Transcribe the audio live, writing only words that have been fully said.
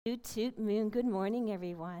Toot toot moon. Good morning,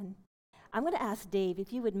 everyone. I'm going to ask Dave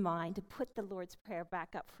if you would mind to put the Lord's Prayer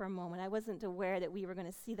back up for a moment. I wasn't aware that we were going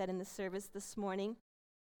to see that in the service this morning,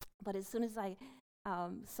 but as soon as I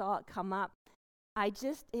saw it come up,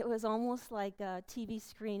 it was almost like a TV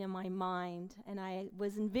screen in my mind, and I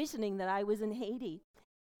was envisioning that I was in Haiti,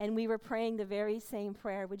 and we were praying the very same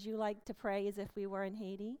prayer. Would you like to pray as if we were in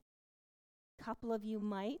Haiti? A couple of you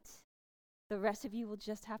might. The rest of you will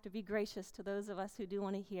just have to be gracious to those of us who do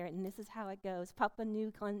want to hear it. And this is how it goes. Papa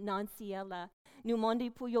nu non ciela. Nu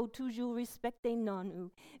monde pour yo toujours respecter non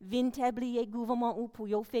ou. Vin tablier gouvernement ou pour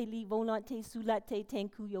yo fait li volonté sous la tête ten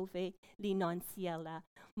coup yo fait li non ciela.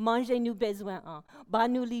 Mangez nous besoin en. Ba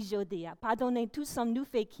nous li jodia. Pardonnez tout somme nous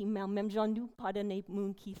fait qui mal. Même Jean nous pardonnez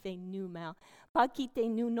moun qui fait nous mal. Pas quitter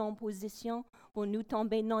nous non position pour nous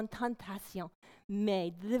tomber non tentation.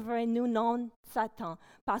 Mais délivrez-nous non Satan,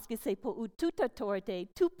 parce que c'est pour toute autorité,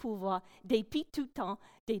 tout pouvoir, depuis tout temps,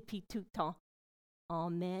 depuis tout temps.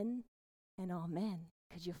 Amen and amen.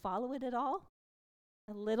 Could you follow it at all?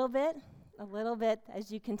 A little bit.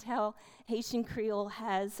 As you can tell, Haitian Creole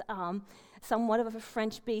has somewhat of a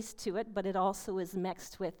French base to it, but it also is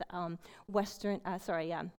mixed with Western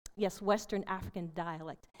African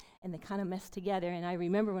dialect. And they kind of mess together. And I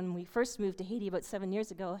remember when we first moved to Haiti about 7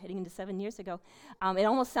 years ago, heading into 7 years ago, it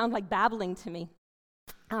almost sounded like babbling to me.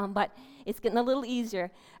 But it's getting a little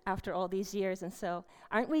easier after all these years. And so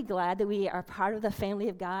aren't we glad that we are part of the family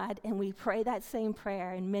of God and we pray that same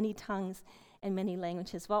prayer in many tongues and many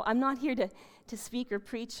languages? Well, I'm not here to speak or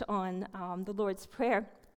preach on the Lord's Prayer,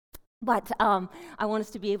 but I want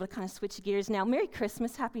us to be able to kind of switch gears now. Merry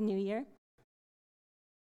Christmas, Happy New Year.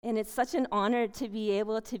 And it's such an honor to be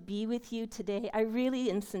able to be with you today. I really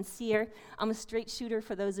am sincere. I'm a straight shooter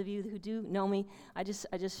for those of you who do know me. I just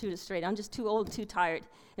shoot it straight. I'm just too old, too tired,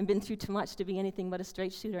 and been through too much to be anything but a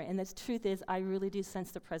straight shooter. And the truth is, I really do sense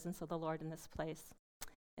the presence of the Lord in this place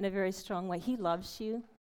in a very strong way. He loves you.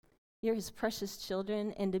 You're his precious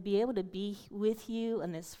children. And to be able to be with you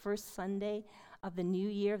on this first Sunday of the new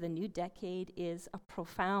year, of the new decade, is a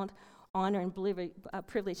profound honor and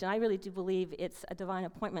privilege, and I really do believe it's a divine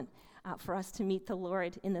appointment for us to meet the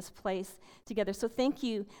Lord in this place together. So thank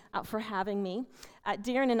you for having me.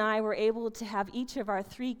 Darren and I were able to have each of our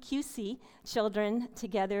 3 QC children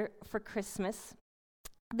together for Christmas.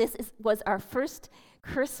 This was our first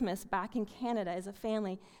Christmas back in Canada as a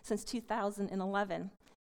family since 2011.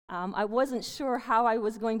 I wasn't sure how I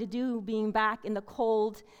was going to do being back in the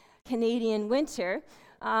cold Canadian winter,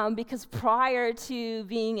 because prior to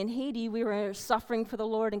being in Haiti, we were suffering for the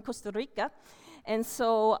Lord in Costa Rica. And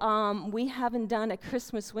so we haven't done a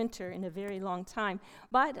Christmas winter in a very long time.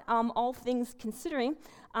 But all things considering,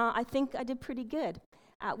 I think I did pretty good.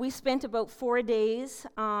 We spent about 4 days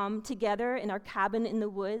together in our cabin in the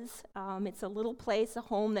woods. It's a little place, a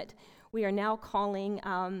home that we are now calling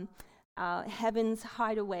Heaven's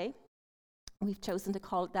Hideaway. We've chosen to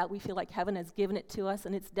call it that. We feel like heaven has given it to us,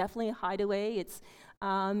 and it's definitely a hideaway. It's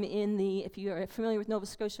if you are familiar with Nova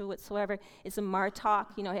Scotia whatsoever, it's a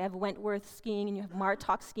Martok. You know, you have Wentworth skiing, and you have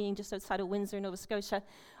Martok skiing just outside of Windsor, Nova Scotia.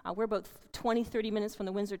 We're about 20, 30 minutes from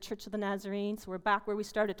the Windsor Church of the Nazarene, so we're back where we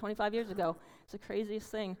started 25 years ago. It's the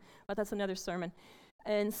craziest thing, but that's another sermon.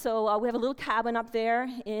 And so we have a little cabin up there,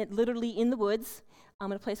 literally in the woods,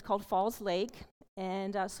 in a place called Falls Lake.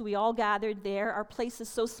 And so we all gathered there. Our place is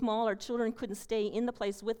so small, our children couldn't stay in the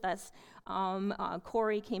place with us.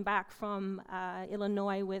 Corey came back from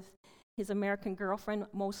Illinois with his American girlfriend,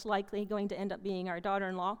 most likely going to end up being our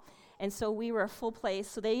daughter-in-law. And so we were a full place.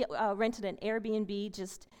 So they rented an Airbnb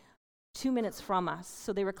just 2 minutes from us.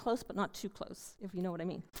 So they were close, but not too close, if you know what I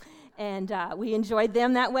mean. And we enjoyed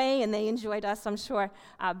them that way, and they enjoyed us, I'm sure,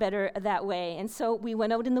 better that way. And so we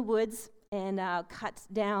went out in the woods and cut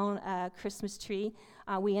down a Christmas tree.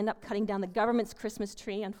 We ended up cutting down the government's Christmas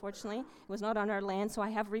tree, unfortunately. It was not on our land, so I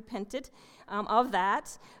have repented of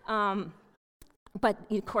that. But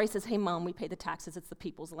Corey says, hey, Mom, we pay the taxes. It's the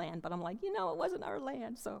people's land. But I'm like, it wasn't our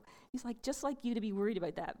land. So he's like, just like you to be worried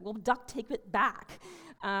about that. We'll duct tape it back.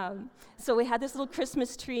 So we had this little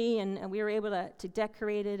Christmas tree, and we were able to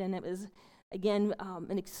decorate it, and it was, again,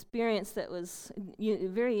 an experience that was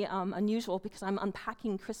very unusual because I'm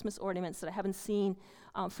unpacking Christmas ornaments that I haven't seen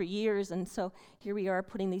for years. And so here we are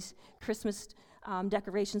putting these Christmas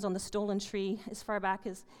decorations on the stolen tree as far back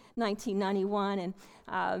as 1991.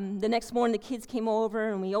 And the next morning, the kids came over,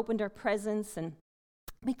 and we opened our presents. And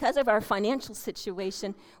because of our financial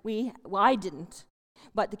situation, I didn't.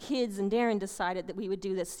 But the kids and Darren decided that we would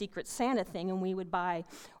do this Secret Santa thing, and we would buy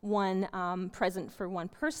one present for one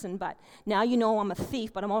person. But now you know I'm a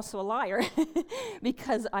thief, but I'm also a liar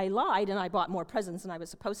because I lied and I bought more presents than I was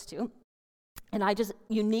supposed to. And I just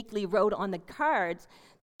uniquely wrote on the cards,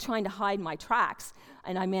 trying to hide my tracks,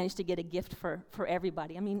 and I managed to get a gift for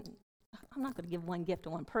everybody. I mean, I'm not going to give one gift to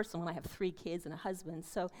one person when I have 3 kids and a husband.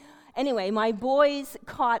 So anyway, my boys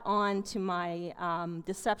caught on to my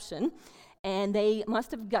deception, and they must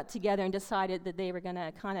have got together and decided that they were going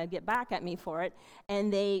to kind of get back at me for it.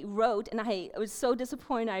 And they wrote, and I was so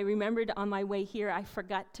disappointed. I remembered on my way here, I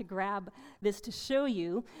forgot to grab this to show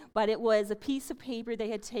you, but it was a piece of paper they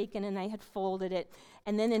had taken, and they had folded it,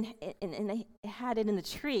 and then and they had it in the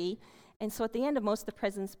tree. And so at the end of most of the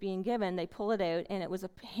presents being given, they pull it out, and it was a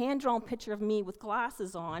hand-drawn picture of me with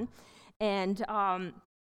glasses on. And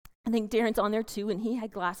I think Darren's on there too, and he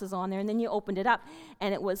had glasses on there. And then you opened it up,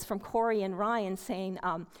 and it was from Corey and Ryan saying,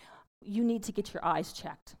 you need to get your eyes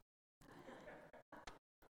checked.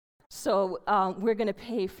 So we're going to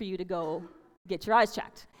pay for you to go get your eyes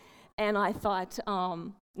checked. And I thought,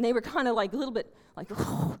 and they were kind of like a little bit like,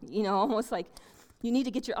 almost like, you need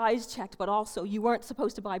to get your eyes checked, but also you weren't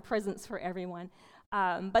supposed to buy presents for everyone.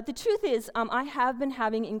 But the truth is, I have been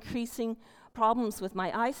having increasing problems with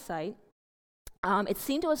my eyesight. It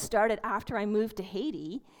seemed to have started after I moved to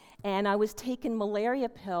Haiti, and I was taking malaria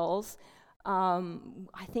pills.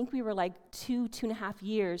 I think we were like 2.5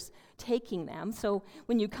 years taking them. So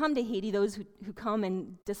when you come to Haiti, those who come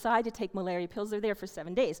and decide to take malaria pills, they're there for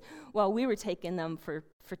 7 days. Well, we were taking them for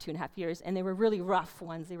 2.5 years, and they were really rough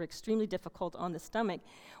ones. They were extremely difficult on the stomach.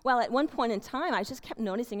 Well, at one point in time, I just kept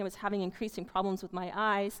noticing I was having increasing problems with my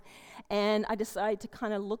eyes, and I decided to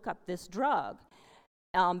kind of look up this drug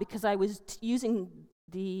because I was using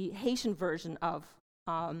the Haitian version of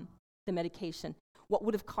the medication. What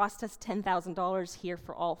would have cost us $10,000 here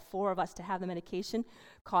for all 4 of us to have the medication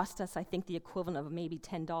cost us, I think, the equivalent of maybe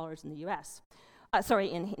 $10 in the U.S.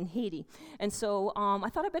 In Haiti. And so I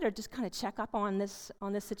thought I better just kind of check up on this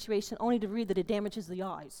situation, only to read that it damages the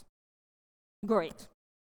eyes. Great.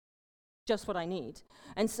 Just what I need.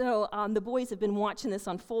 And so the boys have been watching this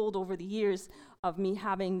unfold over the years of me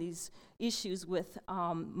having these issues with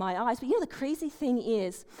my eyes. But the crazy thing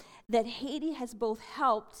is that Haiti has both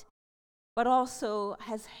helped but also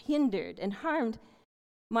has hindered and harmed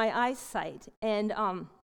my eyesight. And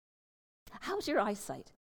how's your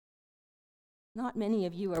eyesight? Not many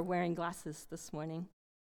of you are wearing glasses this morning.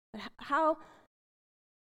 But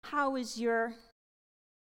how is your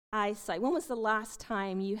eyesight? When was the last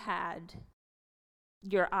time you had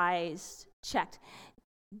your eyes checked?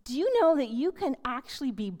 Do you know that you can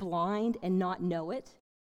actually be blind and not know it?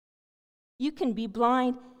 You can be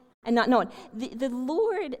blind and not know it. The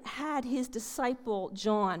Lord had his disciple,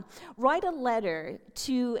 John, write a letter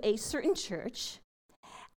to a certain church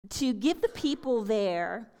to give the people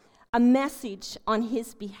there a message on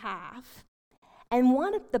his behalf. And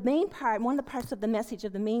one of the parts of the message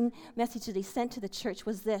that he sent to the church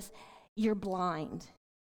was this: you're blind,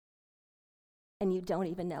 and you don't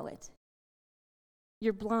even know it.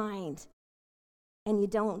 You're blind, and you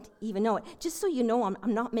don't even know it. Just so you know, I'm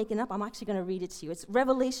not making up. I'm actually going to read it to you. It's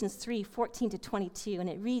Revelations 3:14-22, and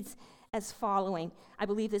it reads as following. I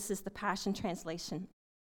believe this is the Passion Translation.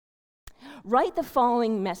 Write the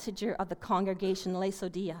following messenger of the congregation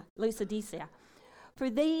Laodicea. For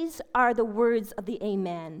these are the words of the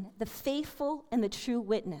Amen, the faithful and the true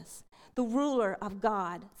witness, the ruler of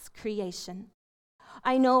God's creation.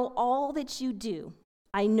 I know all that you do.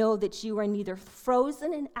 I know that you are neither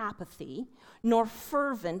frozen in apathy nor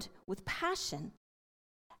fervent with passion.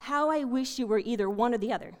 How I wish you were either one or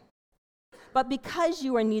the other. But because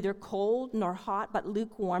you are neither cold nor hot but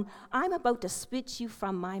lukewarm, I'm about to spit you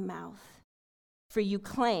from my mouth. For you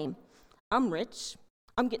claim, I'm rich,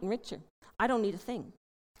 I'm getting richer, I don't need a thing.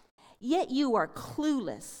 Yet you are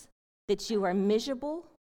clueless that you are miserable,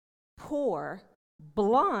 poor,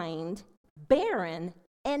 blind, barren,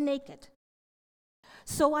 and naked.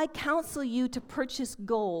 So I counsel you to purchase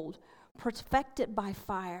gold, perfected by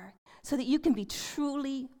fire, so that you can be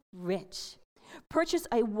truly rich. Purchase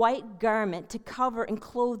a white garment to cover and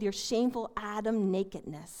clothe your shameful Adam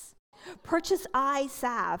nakedness. Purchase eye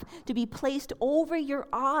salve to be placed over your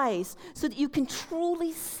eyes so that you can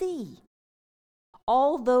truly see.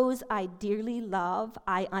 All those I dearly love,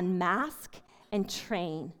 I unmask and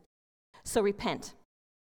train. So repent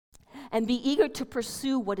and be eager to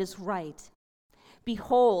pursue what is right.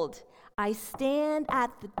 Behold, I stand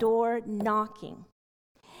at the door knocking.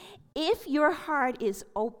 If your heart is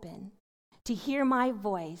open to hear my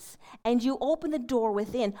voice, and you open the door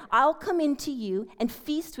within, I'll come into you and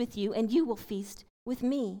feast with you, and you will feast with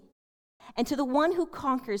me. And to the one who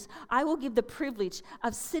conquers, I will give the privilege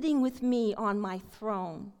of sitting with me on my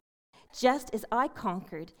throne, just as I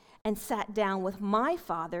conquered and sat down with my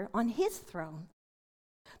Father on his throne.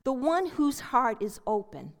 the one whose heart is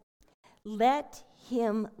open. Let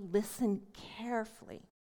him listen carefully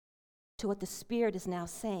to what the Spirit is now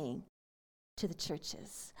saying to the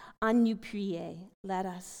churches. En nous prier, let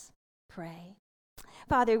us pray.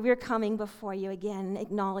 Father, we're coming before you again,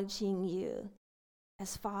 acknowledging you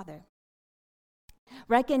as Father,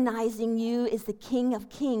 recognizing you as the King of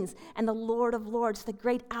Kings and the Lord of Lords, the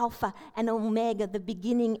great Alpha and Omega, the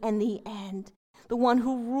beginning and the end, the one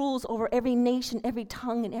who rules over every nation, every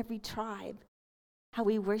tongue, and every tribe. How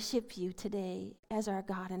we worship you today as our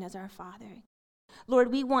God and as our Father. Lord,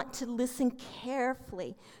 we want to listen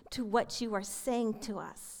carefully to what you are saying to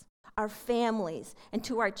us, our families, and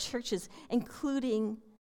to our churches, including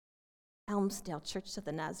Elmsdale Church of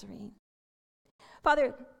the Nazarene.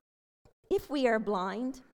 Father, if we are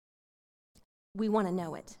blind, we want to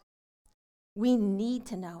know it. We need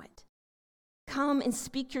to know it. Come and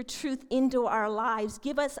speak your truth into our lives.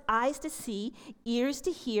 Give us eyes to see, ears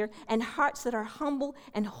to hear, and hearts that are humble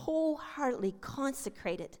and wholeheartedly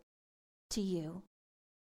consecrated to you.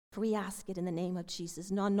 For we ask it in the name of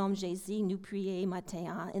Jesus. Non nom Jésus, nous prions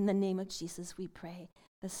matin. In the name of Jesus, we pray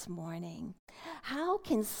this morning. How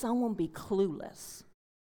can someone be clueless?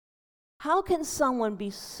 How can someone be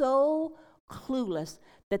so clueless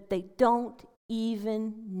that they don't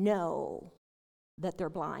even know that they're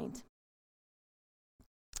blind?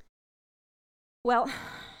 Well,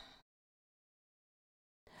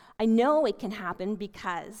 I know it can happen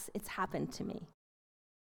because it's happened to me.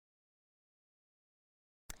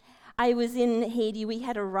 I was in Haiti. We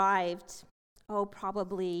had arrived,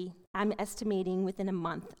 probably, I'm estimating within a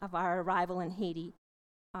month of our arrival in Haiti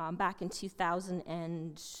back in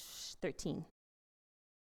 2013.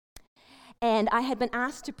 And I had been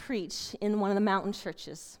asked to preach in one of the mountain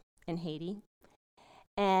churches in Haiti.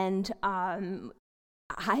 And I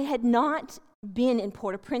had not been in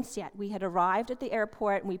Port-au-Prince yet. We had arrived at the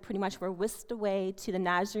airport, and we pretty much were whisked away to the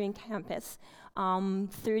Nazarene campus,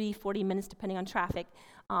 30, 40 minutes, depending on traffic,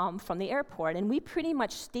 from the airport. And we pretty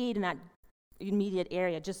much stayed in that immediate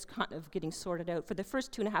area, just kind of getting sorted out. For the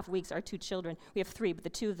first 2.5 weeks, our 2 children, we have 3, but the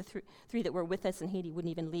 2 of the three that were with us in Haiti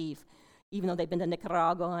wouldn't even leave, even though they've been to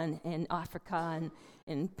Nicaragua and Africa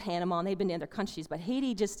and Panama, and they've been to other countries. But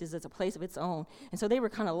Haiti just is a place of its own. And so they were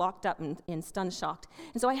kind of locked up and stun-shocked.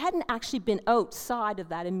 And so I hadn't actually been outside of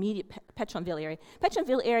that immediate Petronville area.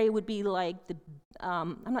 Petronville area would be like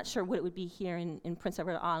I'm not sure what it would be here in Prince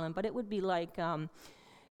Edward Island, but it would be like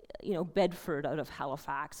Bedford out of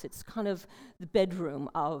Halifax. It's kind of the bedroom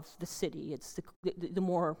of the city. It's the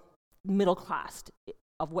more middle class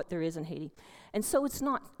of what there is in Haiti. And so it's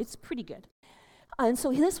pretty good. And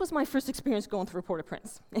so this was my first experience going through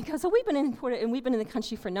Port-au-Prince. So we've been in the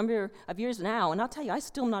country for a number of years now, and I'll tell you, I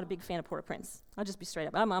still am not a big fan of Port-au-Prince. I'll just be straight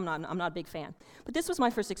up. I'm not a big fan. But this was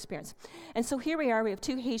my first experience. And so here we are. We have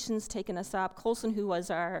 2 Haitians taking us up. Colson, who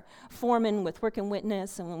was our foreman with Work and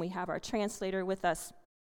Witness, and when we have our translator with us,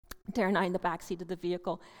 Darren and I in the backseat of the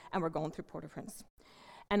vehicle, and we're going through Port-au-Prince.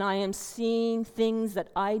 And I am seeing things that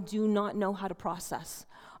I do not know how to process.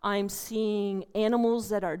 I'm seeing animals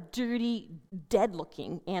that are dirty,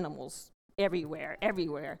 dead-looking animals everywhere,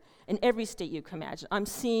 in every state you can imagine. I'm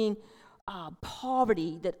seeing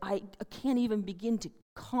poverty that I can't even begin to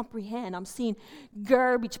comprehend. I'm seeing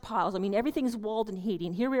garbage piles. I mean, everything's walled in Haiti,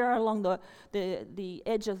 and here we are along the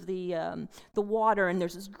edge of the water, and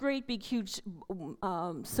there's this great big huge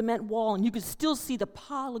cement wall, and you can still see the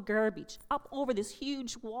pile of garbage up over this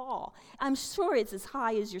huge wall. I'm sure it's as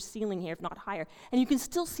high as your ceiling here, if not higher, and you can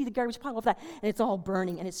still see the garbage pile of that, and it's all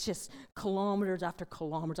burning, and it's just kilometers after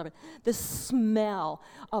kilometers of it. The smell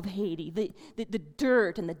of Haiti, the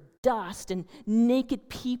dirt and the dust and naked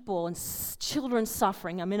people and children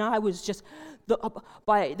suffering. I mean, I was just,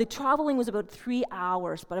 the traveling was about 3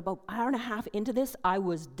 hours, but about an hour and a half into this, I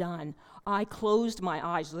was done. I closed my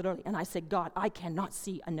eyes literally, and I said, God, I cannot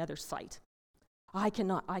see another sight. I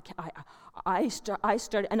cannot, I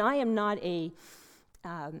started, and I am not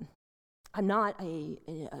I'm not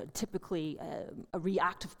typically a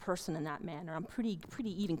reactive person in that manner. I'm pretty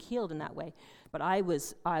even keeled in that way, but I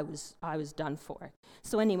was done for.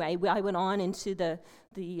 So anyway, I went on into the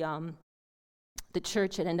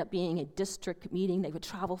church. It ended up being a district meeting. They would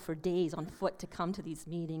travel for days on foot to come to these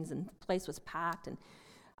meetings, and the place was packed. And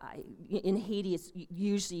in Haiti, it's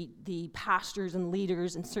usually the pastors and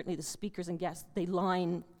leaders, and certainly the speakers and guests. They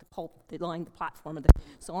line the platform.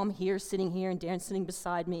 So I'm here, sitting here, and Darren's sitting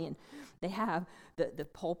beside me, and they have the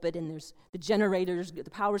pulpit, and there's the generators,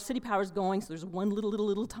 city power's going, so there's one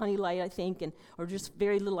little tiny light, I think, or just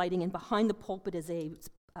very little lighting, and behind the pulpit is a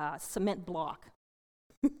cement block.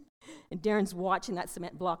 And Darren's watching that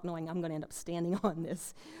cement block knowing I'm going to end up standing on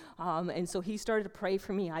this. And so he started to pray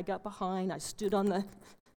for me. I got behind. I stood on the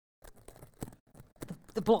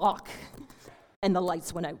block, and the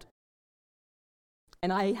lights went out.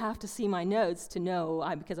 And I have to see my notes to know,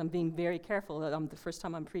 because I'm being very careful. That the first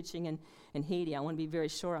time I'm preaching in Haiti, I want to be very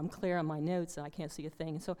sure I'm clear on my notes, and I can't see a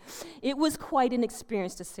thing. So it was quite an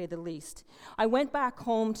experience, to say the least. I went back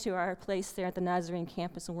home to our place there at the Nazarene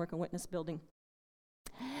campus and Work and Witness building.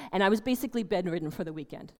 And I was basically bedridden for the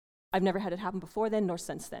weekend. I've never had it happen before then nor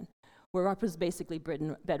since then, where I was basically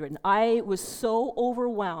bedridden. I was so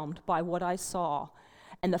overwhelmed by what I saw,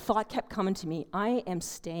 and the thought kept coming to me, I am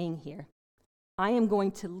staying here. I am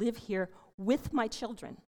going to live here with my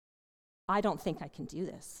children. I don't think I can do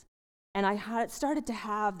this. And I started to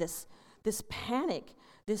have this panic,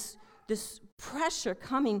 this pressure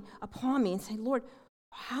coming upon me, and say, Lord,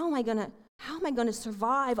 how am I going to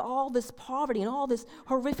survive all this poverty and all this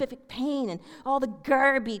horrific pain and all the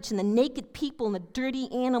garbage and the naked people and the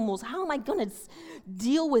dirty animals? How am I going to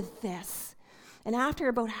deal with this? And after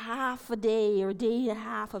about half a day or a day and a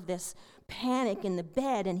half of this panic in the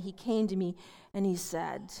bed, and he came to me and he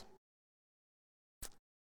said,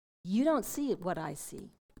 you don't see what I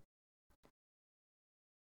see.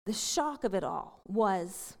 The shock of it all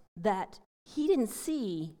was that he didn't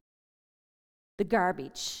see the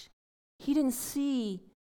garbage. He didn't see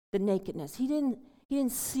the nakedness. He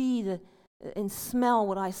didn't see and smell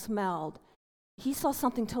what I smelled. He saw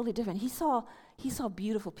something totally different. He saw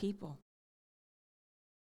beautiful people.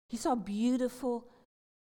 He saw beautiful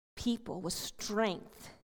people with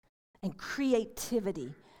strength and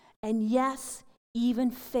creativity, and yes, even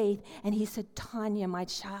faith. And he said, Tanya, my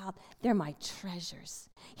child, they're my treasures.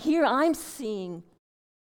 Here I'm seeing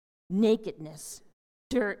nakedness,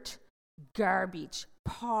 dirt, garbage,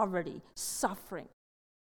 poverty, suffering,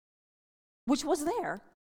 which was there.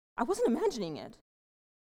 I wasn't imagining it.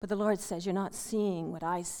 But the Lord says, you're not seeing what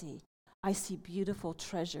I see. I see beautiful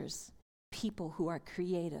treasures, people who are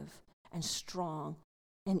creative and strong,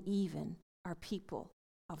 and even are people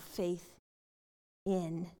of faith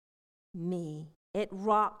in me. It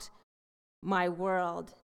rocked my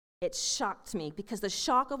world. It shocked me, because the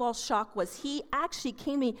shock of all shock was he actually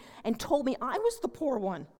came to me and told me I was the poor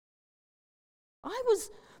one. I was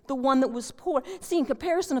the one that was poor. See, in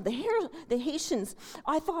comparison of the Haitians,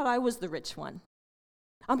 I thought I was the rich one.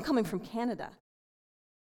 I'm coming from Canada.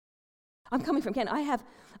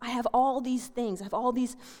 I have all these things. I have all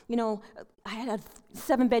these, I had a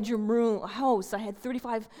 7-bedroom house. I had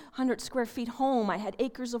 3,500 square feet home. I had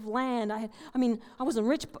acres of land. I wasn't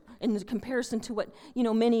rich in comparison to what,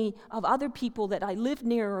 many of other people that I lived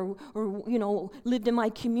near or lived in my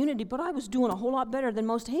community, but I was doing a whole lot better than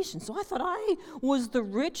most Haitians. So I thought I was the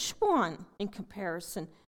rich one in comparison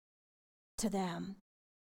to them.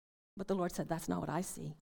 But the Lord said, that's not what I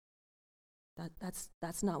see.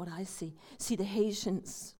 That's not what I see. See, the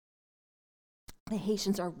Haitians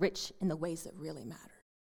are rich in the ways that really matter.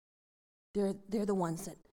 They're the ones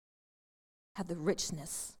that have the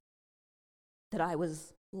richness that I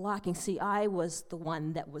was lacking. See, I was the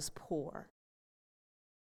one that was poor,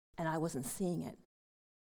 and I wasn't seeing it.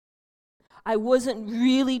 I wasn't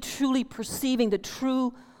really truly perceiving the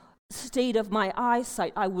true state of my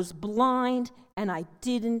eyesight. I was blind, and I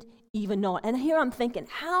didn't even know it. And here I'm thinking,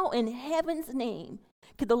 how in heaven's name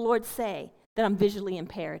could the Lord say that I'm visually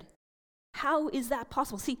impaired? How is that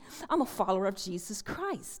possible? See, I'm a follower of Jesus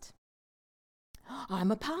Christ. I'm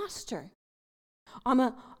a pastor. I'm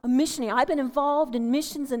a missionary. I've been involved in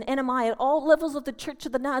missions and NMI at all levels of the Church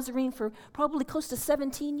of the Nazarene for probably close to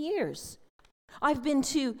 17 years. I've been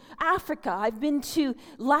to Africa. I've been to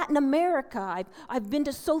Latin America. I've been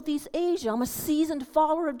to Southeast Asia. I'm a seasoned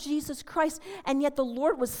follower of Jesus Christ. And yet the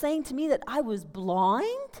Lord was saying to me that I was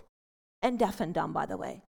blind and deaf and dumb, by the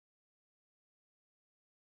way.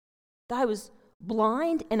 That I was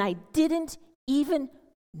blind and I didn't even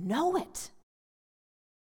know it.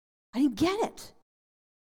 I didn't get it.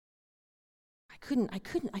 I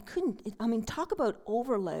couldn't. Talk about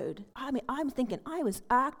overload. I'm thinking I was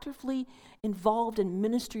actively involved in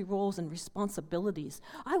ministry roles and responsibilities.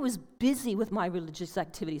 I was busy with my religious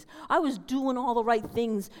activities. I was doing all the right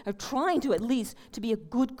things, or trying to at least, to be a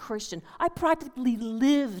good Christian. I practically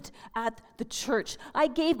lived at the church. I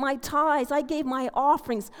gave my tithes. I gave my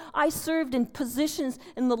offerings. I served in positions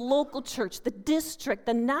in the local church, the district,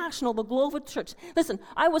 the national, the global church. Listen,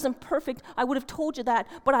 I wasn't perfect. I would have told you that,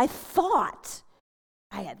 but I thought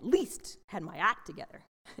I at least had my act together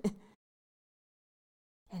and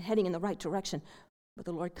heading in the right direction. But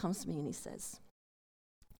the Lord comes to me and he says,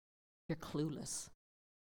 you're clueless.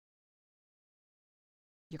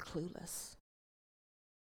 You're clueless.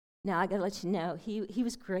 Now, I got to let you know, he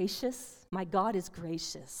was gracious. My God is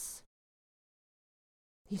gracious.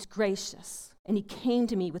 He's gracious. And he came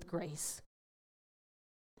to me with grace.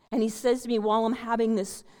 And he says to me while I'm having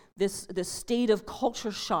this state of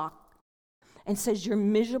culture shock, and says, you're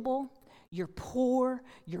miserable, you're poor,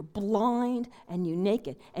 you're blind, and you're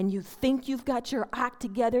naked. And you think you've got your act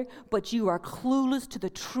together, but you are clueless to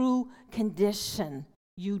the true condition.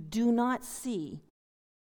 You do not see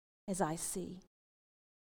as I see.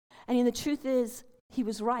 And the truth is, he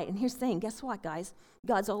was right. And here's the thing, guess what, guys?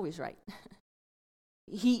 God's always right.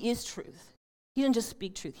 He is truth. He didn't just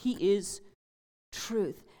speak truth. He is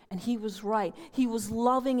truth. And he was right. He was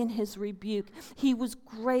loving in his rebuke. He was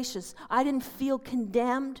gracious. I didn't feel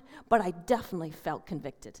condemned, but I definitely felt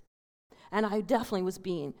convicted. And I definitely was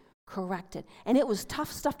being corrected. And it was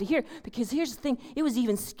tough stuff to hear, because here's the thing, it was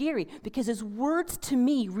even scary, because his words to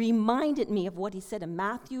me reminded me of what he said in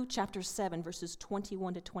Matthew chapter 7, verses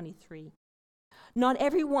 21 to 23. Not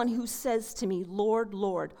everyone who says to me, Lord,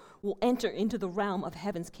 Lord, will enter into the realm of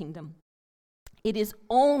heaven's kingdom. It is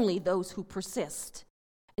only those who persist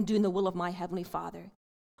in doing the will of my heavenly Father.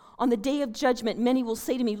 On the day of judgment, many will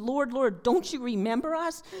say to me, Lord, Lord, don't you remember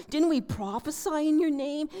us? Didn't we prophesy in your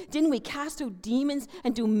name? Didn't we cast out demons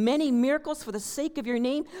and do many miracles for the sake of your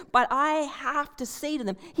name? But I have to say to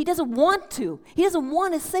them, he doesn't want to. He doesn't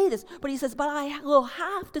want to say this, but he says, but I will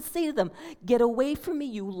have to say to them, get away from me,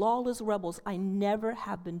 you lawless rebels. I never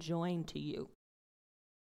have been joined to you.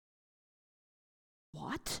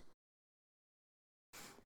 What?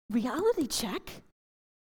 Reality check?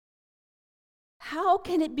 How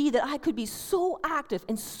can it be that I could be so active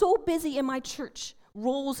and so busy in my church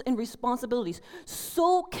roles and responsibilities,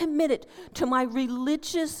 so committed to my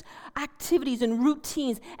religious activities and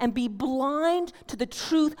routines, and be blind to the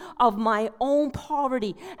truth of my own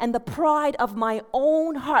poverty and the pride of my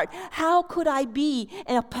own heart? How could I be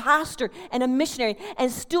a pastor and a missionary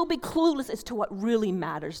and still be clueless as to what really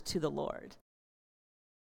matters to the Lord?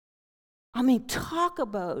 I mean, talk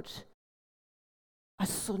about a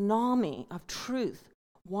tsunami of truth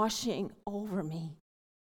washing over me.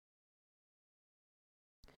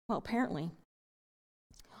 Well, apparently,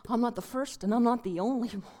 I'm not the first and I'm not the only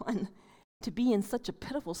one to be in such a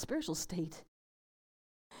pitiful spiritual state.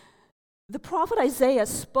 The prophet Isaiah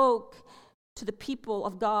spoke to the people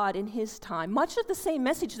of God in his time much of the same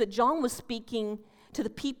message that John was speaking to the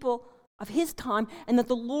people of his time, and that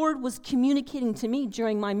the Lord was communicating to me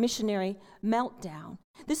during my missionary meltdown.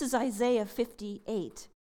 This is Isaiah 58,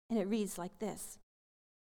 and it reads like this.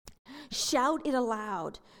 Shout it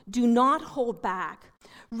aloud, do not hold back.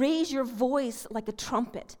 Raise your voice like a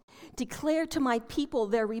trumpet. Declare to my people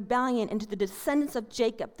their rebellion, and to the descendants of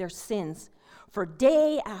Jacob their sins. For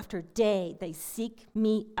day after day they seek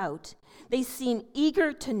me out. They seem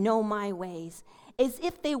eager to know my ways, as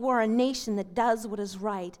if they were a nation that does what is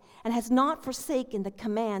right and has not forsaken the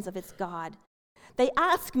commands of its God. They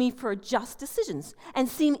ask me for just decisions and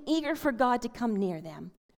seem eager for God to come near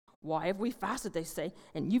them. Why have we fasted, they say,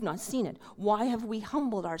 and you've not seen it? Why have we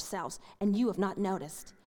humbled ourselves, and you have not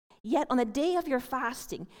noticed? Yet on the day of your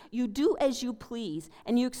fasting, you do as you please,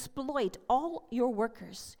 and you exploit all your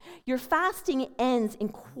workers. Your fasting ends in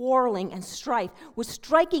quarreling and strife, with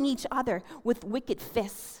striking each other with wicked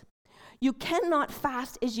fists. You cannot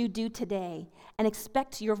fast as you do today and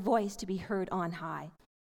expect your voice to be heard on high.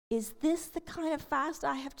 Is this the kind of fast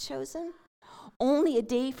I have chosen? Only a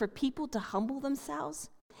day for people to humble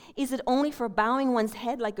themselves? Is it only for bowing one's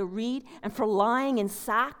head like a reed and for lying in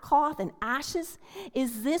sackcloth and ashes?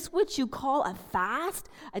 Is this what you call a fast,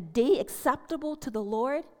 a day acceptable to the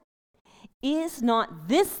Lord? Is not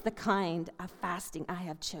this the kind of fasting I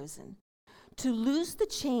have chosen? To loose the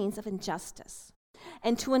chains of injustice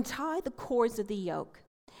and to untie the cords of the yoke,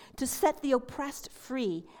 to set the oppressed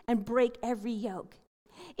free and break every yoke?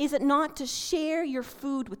 Is it not to share your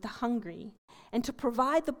food with the hungry and to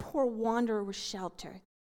provide the poor wanderer with shelter?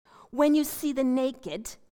 When you see the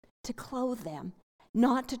naked, to clothe them,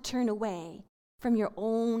 not to turn away from your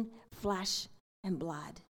own flesh and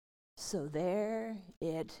blood. So there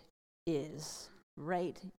it is,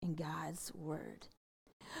 right in God's word.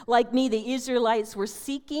 Like me, the Israelites were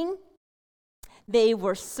seeking, they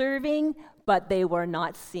were serving, but they were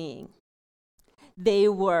not seeing. They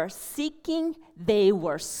were seeking, they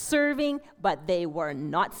were serving, but they were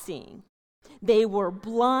not seeing. They were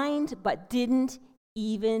blind, but didn't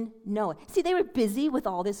even know it. See, they were busy with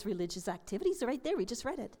all this religious activities. Right there, we just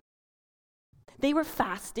read it. They were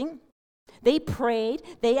fasting. They prayed.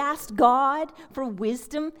 They asked God for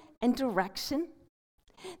wisdom and direction.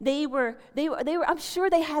 I'm sure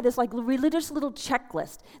they had this like religious little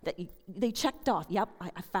checklist that they checked off. Yep,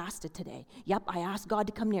 I fasted today. Yep, I asked God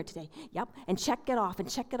to come near today. Yep, and check it off and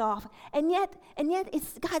check it off. And yet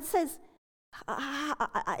God says,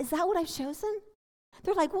 is that what I've chosen?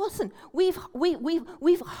 They're like, listen, we've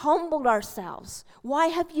humbled ourselves. Why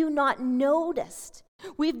have you not noticed?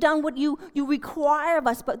 We've done what you require of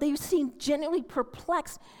us, but they seem genuinely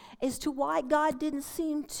perplexed as to why God didn't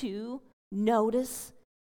seem to notice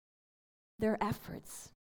their efforts.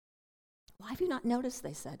 Why have you not noticed,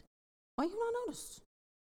 they said. Why have you not noticed?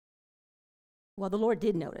 Well, the Lord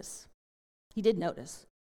did notice. He did notice,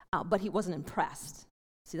 but he wasn't impressed.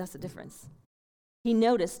 See, that's the difference. He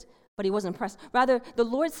noticed, but he wasn't impressed. Rather, the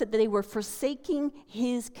Lord said that they were forsaking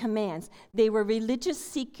his commands. They were religious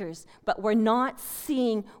seekers, but were not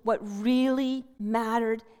seeing what really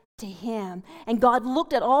mattered to him. And God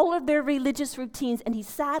looked at all of their religious routines, and he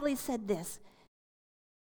sadly said this,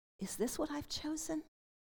 is this what I've chosen?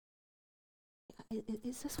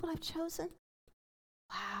 Is this what I've chosen?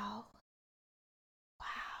 Wow.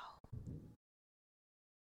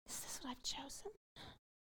 Is this what I've chosen?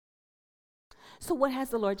 So what has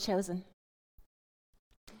the Lord chosen?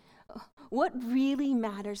 What really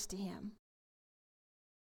matters to him?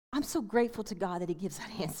 I'm so grateful to God that he gives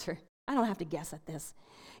that answer. I don't have to guess at this.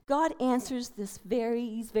 God answers these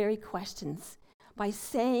very questions by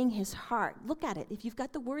saying his heart. Look at it. If you've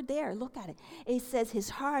got the word there, look at it. It says his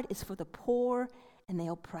heart is for the poor and the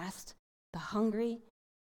oppressed, the hungry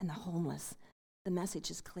and the homeless. The message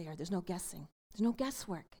is clear. There's no guessing. There's no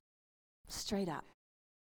guesswork. Straight up.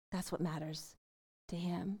 That's what matters to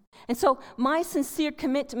him. And so my sincere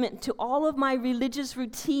commitment to all of my religious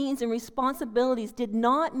routines and responsibilities did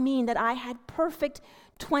not mean that I had perfect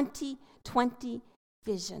 2020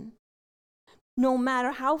 vision. No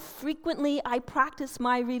matter how frequently I practiced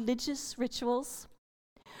my religious rituals,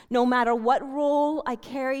 no matter what role I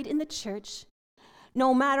carried in the church,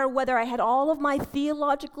 no matter whether I had all of my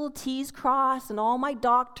theological T's crossed and all my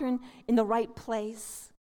doctrine in the right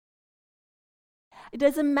place, it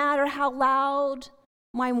doesn't matter how loud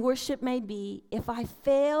my worship may be, if I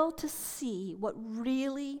fail to see what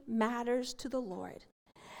really matters to the Lord,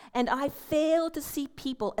 and I fail to see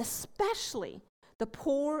people, especially the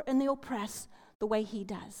poor and the oppressed, the way he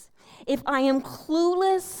does. If I am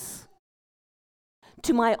clueless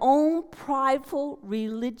to my own prideful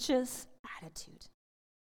religious attitude,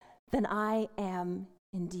 then I am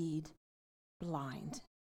indeed blind.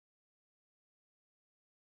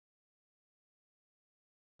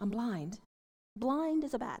 I'm blind. Blind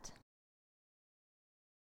as a bat.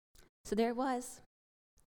 So there it was,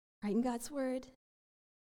 right in God's word.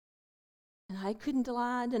 And I couldn't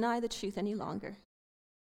deny the truth any longer.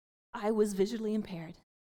 I was visually impaired.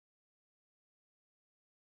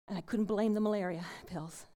 And I couldn't blame the malaria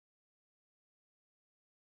pills.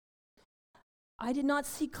 I did not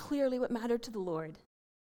see clearly what mattered to the Lord.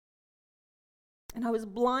 And I was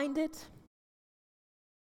blinded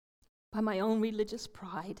by my own religious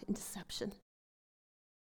pride and deception.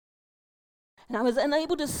 And I was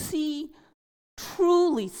unable to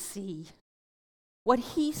truly see what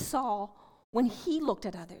he saw when he looked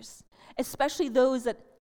at others, especially those that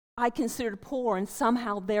I considered poor and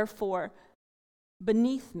somehow, therefore,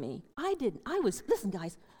 beneath me. Listen,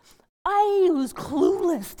 guys, I was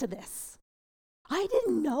clueless to this. I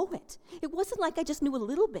didn't know it. It wasn't like I just knew a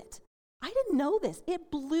little bit. I didn't know this.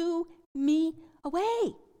 It blew me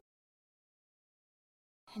away.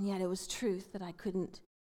 And yet it was truth that I couldn't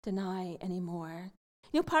deny anymore.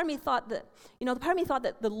 Part of me thought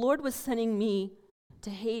that the Lord was sending me to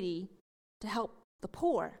Haiti to help the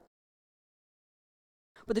poor.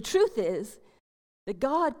 But the truth is that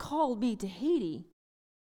God called me to Haiti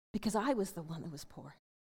because I was the one that was poor.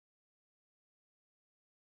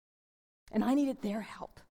 And I needed their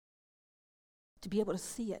help to be able to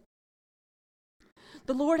see it.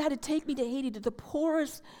 The Lord had to take me to Haiti, to the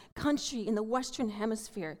poorest country in the Western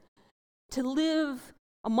Hemisphere, to live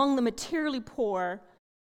among the materially poor,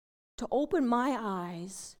 to open my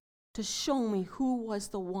eyes, to show me who was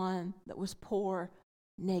the one that was poor,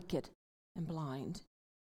 naked, and blind.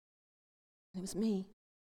 It was me.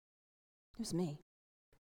 It was me.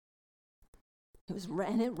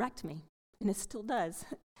 And it wrecked me, and it still does.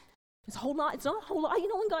 It's not a whole lot.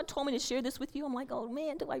 When God told me to share this with you, I'm like, oh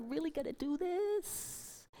man, do I really got to do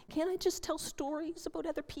this? Can't I just tell stories about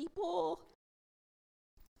other people?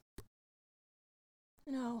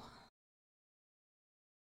 No.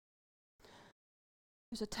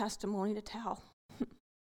 There's a testimony to tell.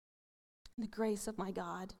 The grace of my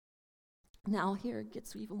God. Now here it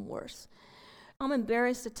gets even worse. I'm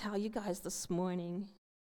embarrassed to tell you guys this morning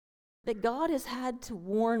that God has had to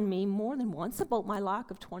warn me more than once about my lack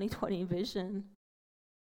of 2020 vision.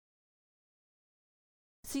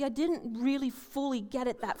 See, I didn't really fully get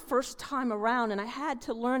it that first time around, and I had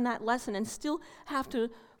to learn that lesson and still have to,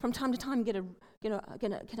 from time to time, get a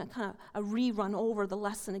rerun over the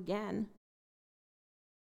lesson again.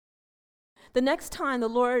 The next time the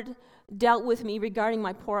Lord dealt with me regarding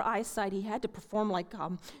my poor eyesight, he had to perform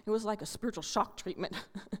it was like a spiritual shock treatment.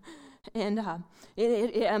 And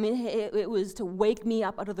it was to wake me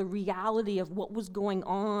up out of the reality of what was going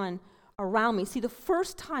on around me. See, the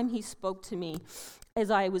first time he spoke to me as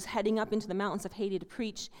I was heading up into the mountains of Haiti to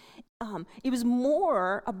preach, it was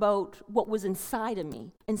more about what was inside of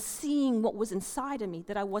me and seeing what was inside of me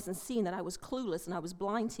that I wasn't seeing, that I was clueless and I was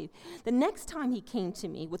blind to. The next time he came to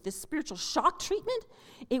me with this spiritual shock treatment,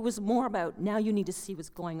 it was more about, now you need to see what's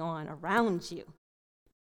going on around you.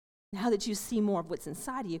 Now that you see more of what's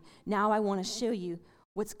inside of you, now I want to show you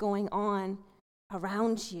what's going on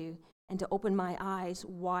around you and to open my eyes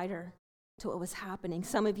wider to what was happening.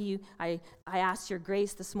 Some of you, I asked your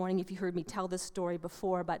grace this morning if you heard me tell this story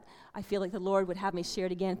before, but I feel like the Lord would have me share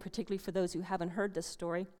it again, particularly for those who haven't heard this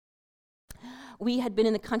story. We had been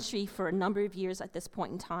in the country for a number of years at this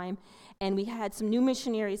point in time, and we had some new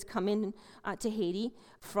missionaries come in to Haiti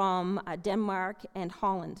from Denmark and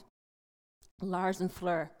Holland. Lars and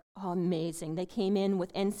Fleur. Oh, amazing. They came in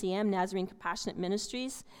with NCM, Nazarene Compassionate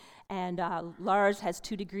Ministries, and Lars has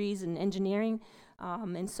 2 degrees in engineering,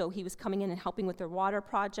 and so he was coming in and helping with their water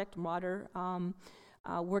project, water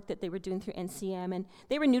work that they were doing through NCM, and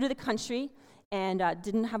they were new to the country and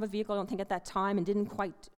didn't have a vehicle, I don't think, at that time, and didn't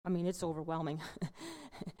quite, it's overwhelming.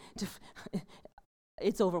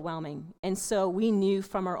 It's overwhelming. And so we knew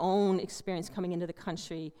from our own experience coming into the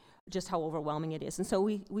country just how overwhelming it is. And so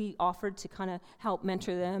we offered to kind of help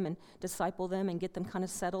mentor them and disciple them and get them kind of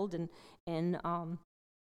settled in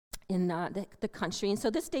the country. And so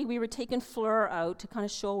this day we were taking Fleur out to kind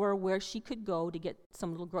of show her where she could go to get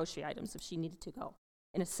some little grocery items if she needed to go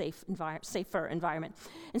in a safer environment.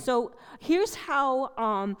 And so here's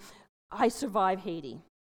how I survive Haiti.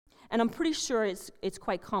 And I'm pretty sure it's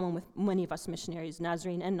quite common with many of us missionaries,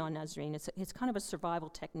 Nazarene and non-Nazarene. It's kind of a survival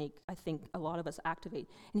technique I think a lot of us activate.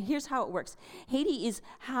 And here's how it works. Haiti is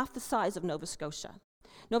half the size of Nova Scotia.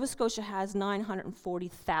 Nova Scotia has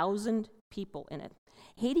 940,000 people in it.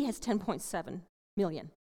 Haiti has 10.7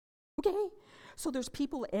 million. Okay? So there's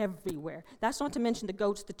people everywhere. That's not to mention the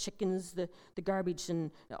goats, the chickens, the garbage, and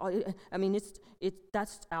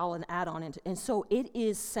that's all an add-on. And so it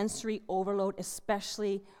is sensory overload,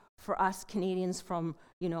 especially for us Canadians from,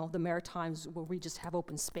 the Maritimes where we just have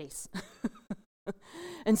open space.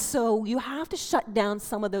 And so you have to shut down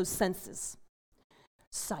some of those senses.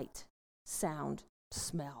 Sight, sound,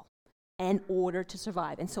 smell, in order to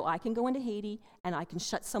survive. And so I can go into Haiti and I can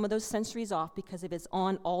shut some of those sensories off, because if it's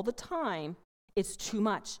on all the time, it's too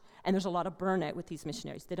much. And there's a lot of burnout with these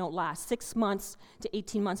missionaries. They don't last. 6 months to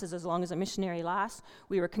 18 months is as long as a missionary lasts.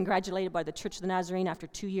 We were congratulated by the Church of the Nazarene after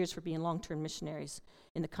 2 years for being long-term missionaries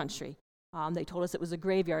in the country. They told us it was a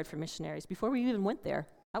graveyard for missionaries before we even went there.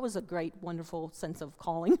 That was a great, wonderful sense of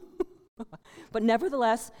calling. But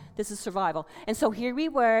nevertheless, this is survival. And so here we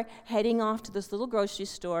were heading off to this little grocery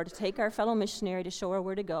store to take our fellow missionary to show her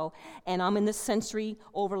where to go. And I'm in this sensory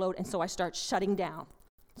overload, and so I start shutting down.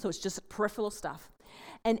 So it's just peripheral stuff.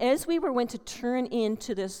 And as we went to turn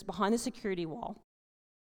into this, behind the security wall,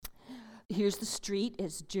 here's the street.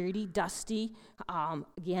 It's dirty, dusty.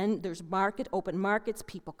 Again, there's open markets,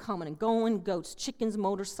 people coming and going, goats, chickens,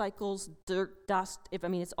 motorcycles, dirt, dust.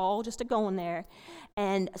 It's all just a going there.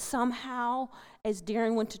 And somehow, as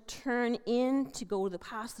Darren went to turn in to go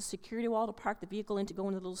past the security wall to park the vehicle in to go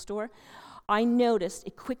into the little store, I noticed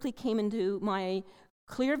it quickly came into my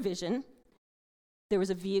clear vision. There was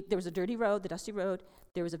a dirty road, the dusty road.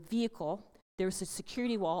 There was a vehicle. There was a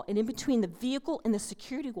security wall, and in between the vehicle and the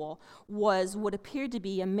security wall was what appeared to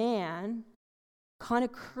be a man kind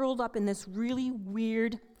of curled up in this really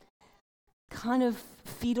weird kind of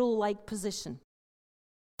fetal-like position.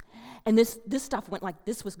 And this stuff went like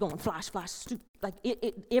this, was going flash, flash, like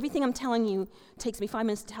everything I'm telling you takes me 5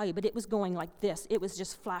 minutes to tell you, but it was going like this. It was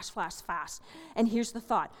just flash, flash, fast. And here's the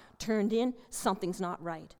thought. Turned in, something's not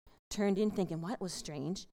right. Turned in thinking, what was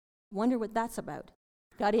strange? Wonder what that's about.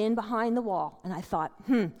 Got in behind the wall, and I thought,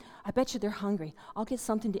 I bet you they're hungry. I'll get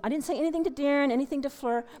something to eat. I didn't say anything to Darren, anything to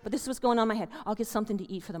Fleur, but this was going on in my head. I'll get something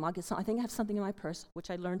to eat for them. I think I have something in my purse,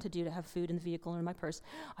 which I learned to do, to have food in the vehicle or in my purse.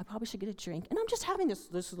 I probably should get a drink. And I'm just having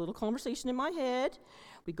this little conversation in my head.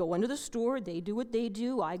 We go into the store. They do what they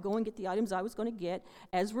do. I go and get the items I was going to get.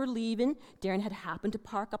 As we're leaving, Darren had happened to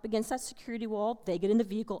park up against that security wall. They get in the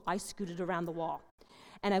vehicle. I scooted around the wall.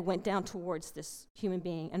 And I went down towards this human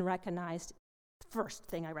being and recognized, first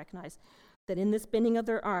thing I recognized, that in this bending of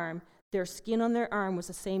their arm, their skin on their arm was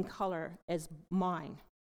the same color as mine.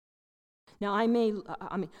 Now, I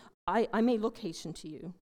may look Haitian to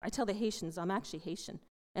you. I tell the Haitians I'm actually Haitian.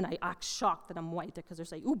 And I act shocked that I'm white because they're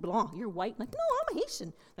saying, ooh, blanc, you're white. I'm like, no, I'm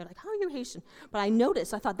Haitian. They're like, how are you Haitian? But I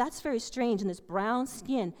thought, that's very strange in this brown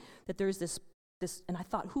skin that there's this, and I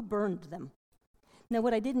thought, who burned them? Now,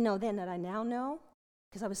 what I didn't know then that I now know,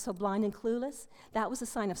 because I was so blind and clueless, that was a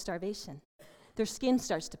sign of starvation. Their skin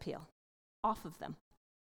starts to peel off of them.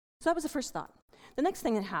 So that was the first thought. The next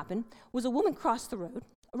thing that happened was a woman crossed the road,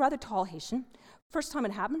 a rather tall Haitian. First time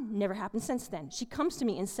it happened, never happened since then. She comes to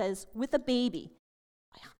me and says, with a baby,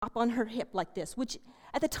 up on her hip like this, which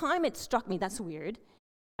at the time it struck me, that's weird.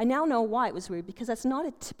 I now know why it was weird, because that's not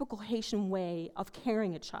a typical Haitian way of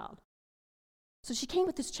carrying a child. So she came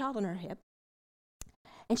with this child on her hip,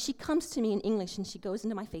 and she comes to me in English, and she goes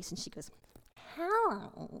into my face, and she goes,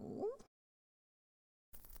 hello.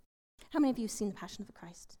 How many of you have seen The Passion of the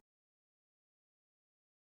Christ?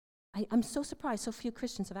 I'm so surprised so few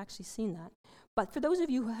Christians have actually seen that. But for those of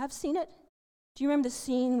you who have seen it, do you remember the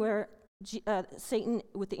scene where Satan,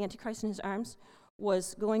 with the Antichrist in his arms,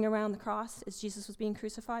 was going around the cross as Jesus was being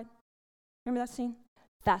crucified? Remember that scene?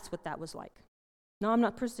 That's what that was like. Now, I'm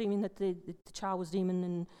not presuming that the child was demon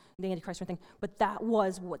and the Antichrist or anything, but that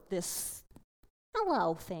was what this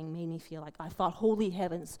hello thing made me feel like. I thought, holy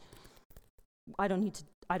heavens, I don't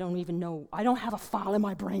even know. I don't have a file in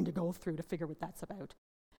my brain to go through to figure what that's about.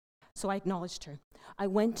 So I acknowledged her. I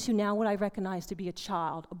went to now what I recognize to be a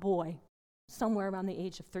child, a boy, somewhere around the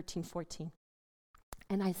age of 13, 14.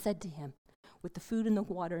 And I said to him, with the food and the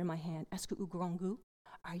water in my hand, Est-ce que vous grand goût?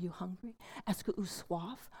 Are you hungry? Est-ce que vous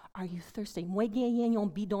soif? Are you thirsty? Moi gagne un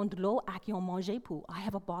bidon de l'eau à qui on manger pour. I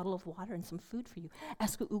have a bottle of water and some food for you.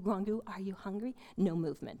 Est-ce que vous grand goût? Are you hungry? No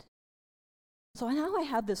movement. So now I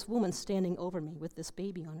have this woman standing over me with this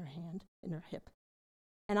baby on her hand, in her hip.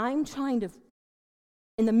 And I'm trying to,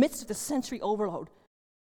 in the midst of the sensory overload,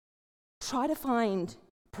 try to find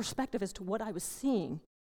perspective as to what I was seeing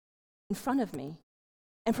in front of me.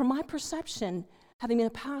 And from my perception, having been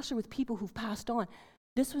a pastor with people who've passed on,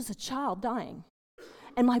 this was a child dying.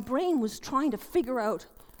 And my brain was trying to figure out,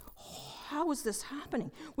 how is this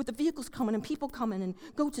happening? With the vehicles coming and people coming and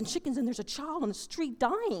goats and chickens, and there's a child on the street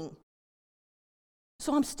dying.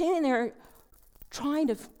 So I'm standing there trying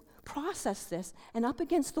to process this, and up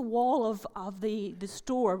against the wall of the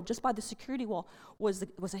store, just by the security wall, was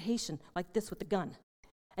a Haitian, like this with a gun.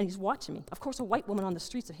 And he's watching me. Of course, a white woman on the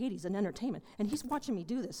streets of Haiti is an entertainment. And he's watching me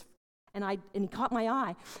do this. And he caught my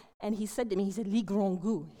eye, and he said to me, li grand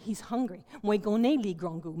goût, he's hungry. Moi connais li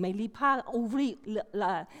grand goût, mais li pas ouvrir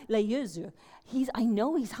les yeux. I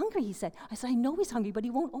know he's hungry, he said. I said, I know he's hungry, but he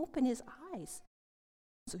won't open his eyes.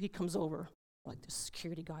 So he comes over, like this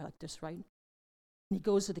security guy like this, right? And he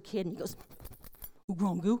goes to the kid, and he goes, ou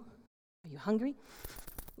grand goût, are you hungry?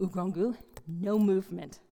 Ou grand goût, no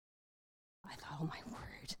movement. I thought, oh my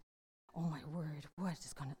word,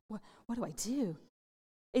 what do I do?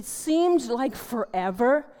 It seemed like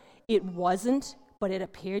forever. It wasn't, but it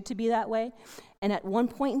appeared to be that way. And at one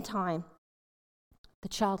point in time, the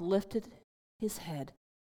child lifted his head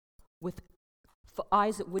with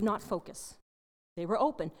eyes that would not focus. They were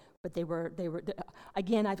open, but they were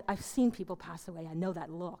again, I've seen people pass away. I know that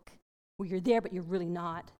look, where you're there, but you're really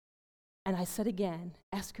not. And I said again,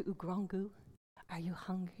 Est-ce que vous grand goût? Are you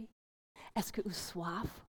hungry? Est-ce que vous soif?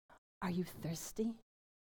 Are you thirsty?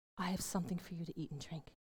 I have something for you to eat and drink.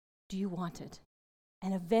 Do you want it?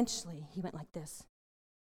 And eventually, he went like this.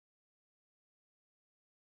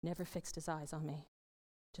 Never fixed his eyes on me.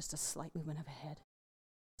 Just a slight movement of a head.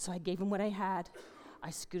 So I gave him what I had. I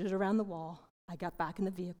scooted around the wall. I got back in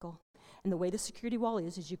the vehicle. And the way the security wall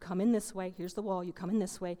is you come in this way. Here's the wall. You come in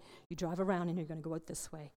this way. You drive around, and you're going to go out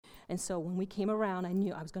this way. And so when we came around, I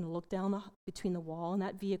knew I was going to look down between the wall and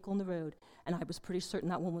that vehicle and the road, and I was pretty certain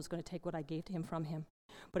that woman was going to take what I gave to him from him.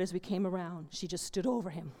 But as we came around, she just stood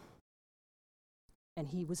over him, and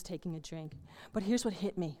he was taking a drink. But here's what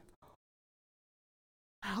hit me.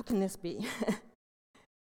 How can this be?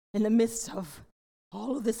 In the midst of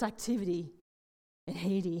all of this activity in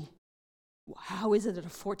Haiti, how is it that a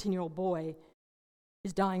 14-year-old boy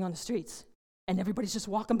is dying on the streets and everybody's just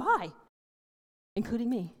walking by, including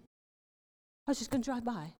me? I was just going to drive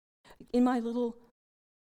by. In my little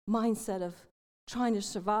mindset of trying to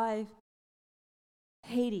survive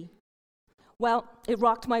Haiti. Well, it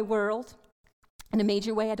rocked my world in a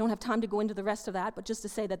major way. I don't have time to go into the rest of that, but just to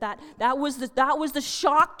say that was the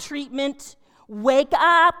shock treatment. Wake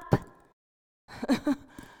up.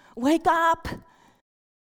 Wake up.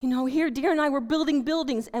 Here, Dear and I were building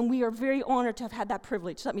buildings, and we are very honored to have had that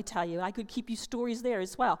privilege, let me tell you. I could keep you stories there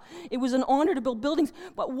as well. It was an honor to build buildings,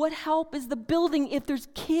 but what help is the building if there's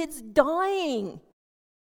kids dying?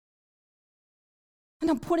 And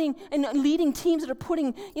I'm leading teams that are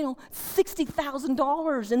putting,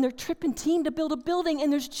 $60,000 in their trip and team to build a building,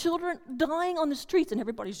 and there's children dying on the streets, and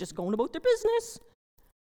everybody's just going about their business,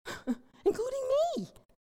 including me.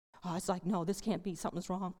 It's like, no, this can't be, something's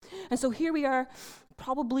wrong. And so here we are,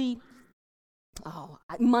 probably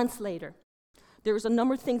months later. There was a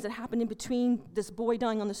number of things that happened in between this boy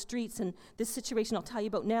dying on the streets and this situation I'll tell you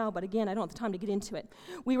about now, but again, I don't have the time to get into it.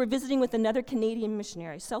 We were visiting with another Canadian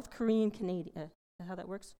missionary, South Korean Canadian. Is that how that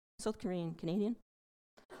works? South Korean Canadian?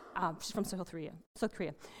 She's from South Korea.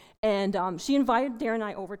 And she invited Darren and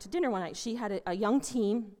I over to dinner one night. She had a young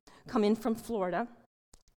team come in from Florida,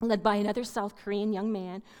 led by another South Korean young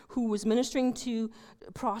man who was ministering to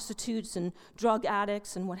prostitutes and drug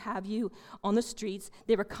addicts and what have you on the streets.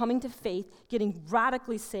 They were coming to faith, getting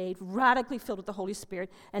radically saved, radically filled with the Holy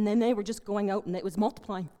Spirit, and then they were just going out, and it was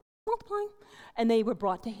multiplying. And they were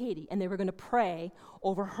brought to Haiti, and they were going to pray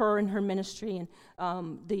over her and her ministry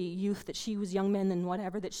and the youth that she was, young men and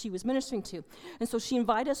whatever, that she was ministering to. And so she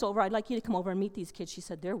invited us over. I'd like you to come over and meet these kids. She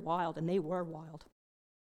said, they're wild, and they were wild.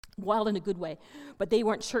 Wild in a good way, but they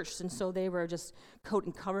weren't churched, and so they were just coat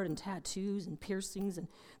and covered in tattoos and piercings, and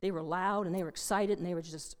they were loud, and they were excited, and they were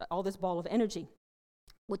just all this ball of energy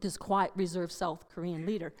with this quiet, reserved South Korean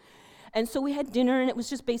leader. And so we had dinner, and it was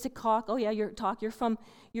just basic talk. Oh yeah, you're from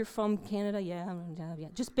Canada, yeah,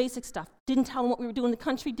 just basic stuff. Didn't tell them what we were doing in the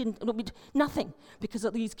country, nothing, because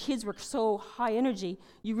these kids were so high energy,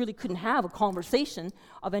 you really couldn't have a conversation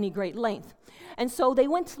of any great length. And so they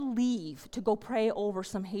went to leave to go pray over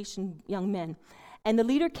some Haitian young men. And the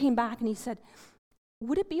leader came back and he said,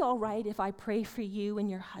 would it be all right if I pray for you and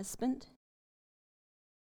your husband?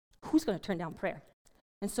 Who's going to turn down prayer?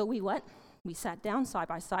 And so we sat down side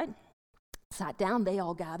by side. They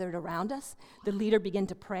all gathered around us. The leader began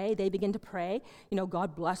to pray. They began to pray.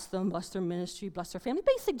 God bless them, bless their ministry, bless their family.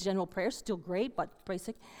 Basic general prayers, still great, but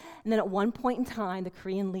basic. And then at one point in time, the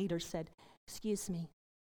Korean leader said, excuse me.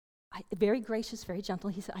 Very gracious, very gentle.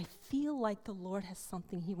 He said, I feel like the Lord has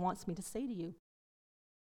something he wants me to say to you.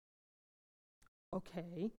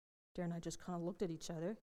 Okay. Darren and I just kind of looked at each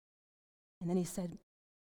other. And then he said,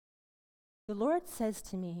 the Lord says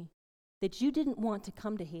to me that you didn't want to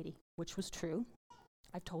come to Haiti, which was true.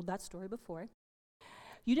 I've told that story before.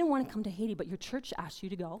 You didn't want to come to Haiti, but your church asked you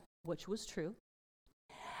to go, which was true.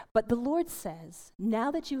 But the Lord says,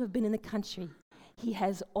 now that you have been in the country, he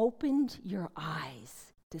has opened your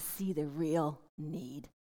eyes to see the real need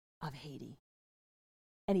of Haiti.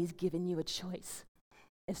 And he's given you a choice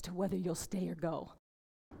as to whether you'll stay or go.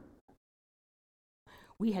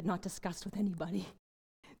 We had not discussed with anybody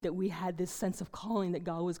that we had this sense of calling, that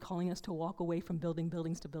God was calling us to walk away from building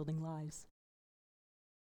buildings to building lives,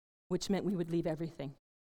 which meant we would leave everything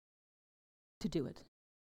to do it.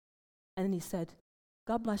 And then he said,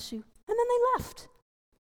 God bless you. And then they left.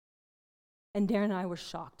 And Darren and I were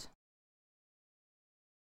shocked.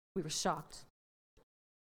 We were shocked.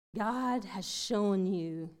 God has shown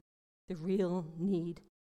you the real need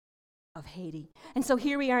of Haiti. And so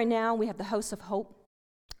here we are now. We have the House of Hope.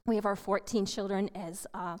 We have our 14 children, as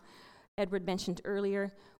Edward mentioned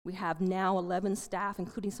earlier. We have now 11 staff,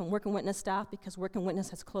 including some Work and Witness staff, because Work and Witness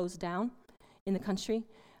has closed down in the country.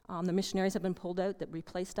 The missionaries have been pulled out that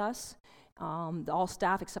replaced us. All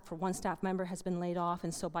staff, except for one staff member, has been laid off,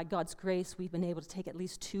 and so by God's grace, we've been able to take at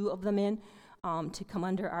least 2 of them in to come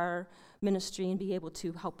under our ministry and be able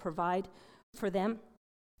to help provide for them.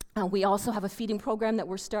 We also have a feeding program that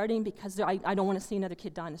we're starting because I don't want to see another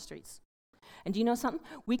kid die in the streets. And do you know something?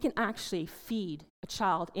 We can actually feed a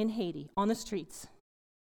child in Haiti on the streets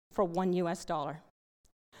for $1.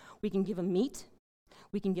 We can give them meat,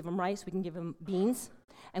 we can give them rice, we can give them beans,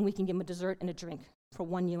 and we can give them a dessert and a drink for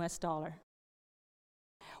 $1.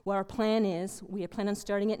 What our plan is, we had planned on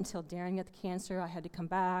starting it until Darren got the cancer. I had to come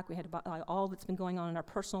back. We had all that's been going on in our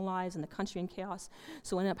personal lives and the country in chaos.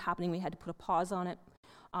 So what ended up happening, we had to put a pause on it.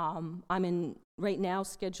 I'm in right now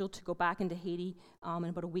scheduled to go back into Haiti in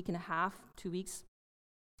about a week and a half, 2 weeks.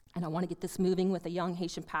 And I want to get this moving with a young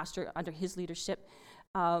Haitian pastor under his leadership.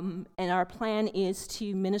 And our plan is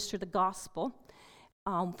to minister the gospel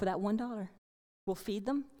for that $1. We'll feed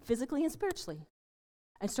them physically and spiritually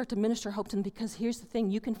and start to minister hope to them, because here's the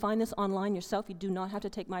thing, you can find this online yourself. You do not have to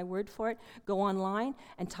take my word for it. Go online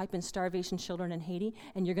and type in starvation children in Haiti,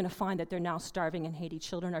 and you're going to find that they're now starving in Haiti.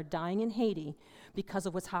 Children are dying in Haiti because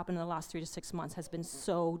of what's happened in the last 3 to 6 months has been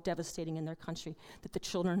so devastating in their country that the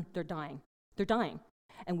children, they're dying. They're dying.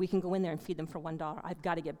 and we can go in there and feed them for $1. I've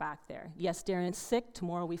got to get back there. Yes, Darren's sick.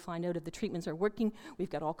 Tomorrow we find out if the treatments are working. We've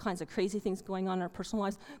got all kinds of crazy things going on in our personal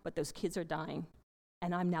lives, but those kids are dying,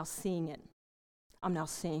 and I'm now seeing it.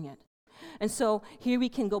 And so here we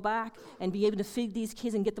can go back and be able to feed these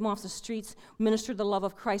kids and get them off the streets, minister the love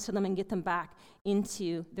of Christ to them, and get them back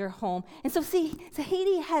into their home. And so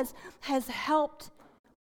Haiti has helped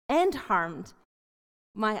and harmed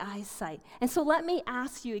my eyesight. And so let me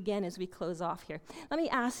ask you again as we close off here. Let me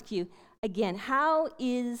ask you again, how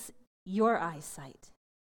is your eyesight?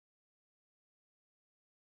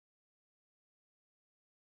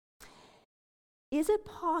 Is it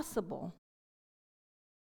possible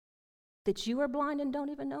that you are blind and don't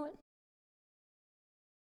even know it?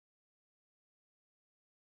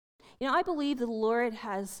 You know, I believe the Lord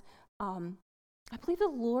has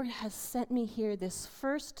sent me here this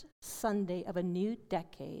first Sunday of a new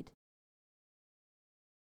decade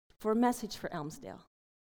for a message for Elmsdale.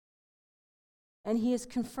 And he has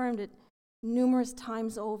confirmed it numerous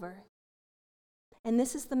times over. And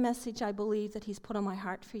this is the message I believe that he's put on my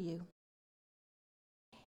heart for you.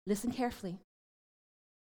 Listen carefully.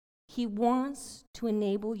 He wants to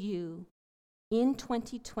enable you in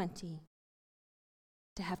 2020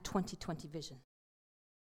 to have 2020 vision.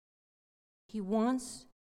 He wants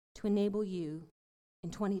to enable you in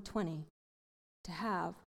 2020 to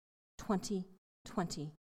have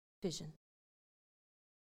 2020 vision.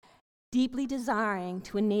 Deeply desiring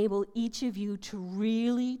to enable each of you to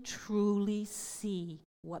really, truly see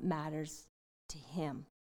what matters to him.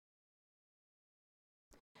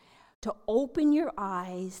 To open your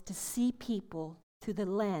eyes to see people through the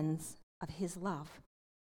lens of his love.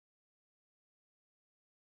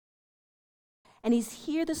 And he's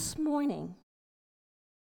here this morning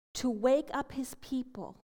to wake up his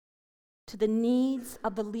people to the needs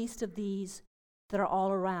of the least of these that are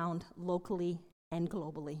all around, locally and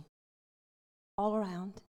globally. All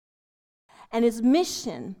around. And his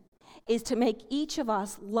mission is to make each of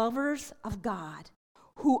us lovers of God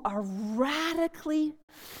who are radically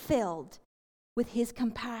filled with his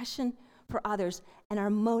compassion for others and are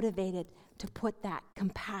motivated to put that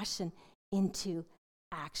compassion into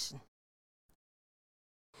action.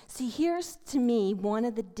 See, here's to me one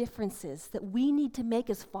of the differences that we need to make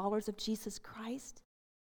as followers of Jesus Christ.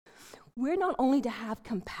 We're not only to have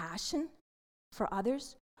compassion for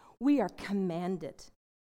others, we are commanded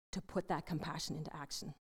to put that compassion into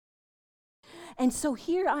action. And so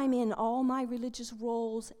here I'm in all my religious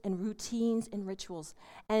roles and routines and rituals,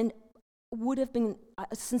 and would have been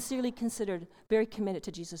sincerely considered very committed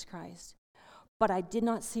to Jesus Christ. But I did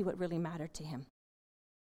not see what really mattered to him.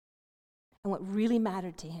 And what really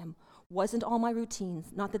mattered to him wasn't all my routines,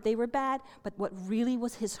 not that they were bad, but what really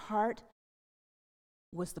was his heart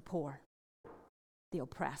was the poor, the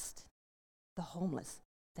oppressed, the homeless,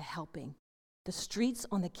 the helping, the streets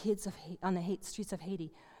on the streets of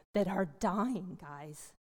Haiti that are dying,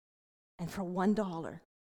 guys. And for $1,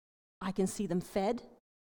 I can see them fed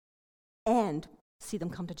and see them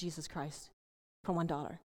come to Jesus Christ for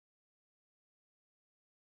 $1.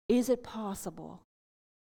 Is it possible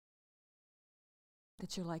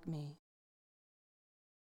that you're like me?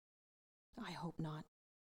 I hope not.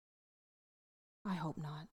 I hope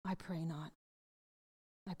not. I pray not.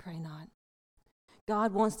 I pray not.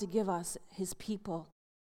 God wants to give us, his people,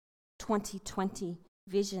 2020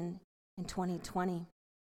 vision in 2020.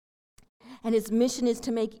 And his mission is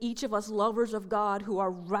to make each of us lovers of God who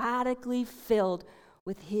are radically filled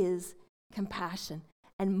with his compassion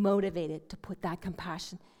and motivated to put that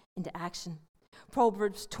compassion into action.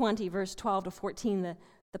 Proverbs 20, verse 12 to 14,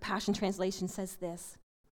 the Passion Translation says this: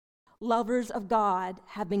 lovers of God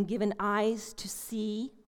have been given eyes to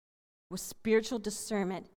see with spiritual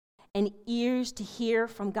discernment and ears to hear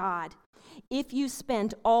from God. If you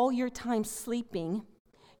spend all your time sleeping,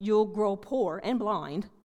 you'll grow poor and blind.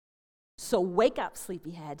 So wake up,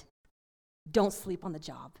 sleepyhead. Don't sleep on the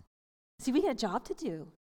job. See, we got a job to do.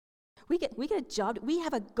 We get a job. We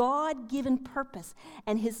have a God-given purpose,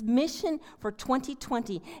 and his mission for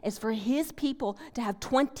 2020 is for his people to have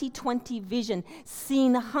 2020 vision,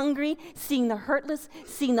 seeing the hungry, seeing the hurtless,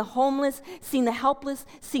 seeing the homeless, seeing the helpless,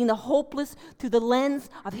 seeing the hopeless through the lens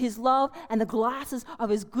of his love and the glasses of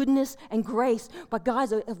his goodness and grace. But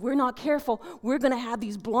guys, if we're not careful, we're going to have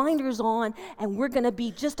these blinders on, and we're going to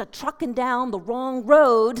be just a trucking down the wrong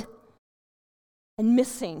road and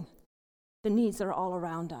missing the needs that are all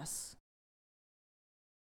around us.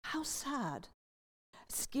 How sad.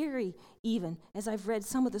 Scary, even, as I've read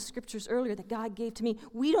some of the scriptures earlier that God gave to me.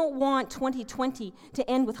 We don't want 2020 to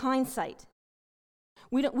end with hindsight.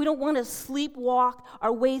 We don't want to sleepwalk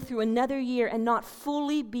our way through another year and not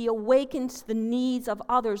fully be awakened to the needs of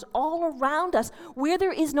others all around us. Where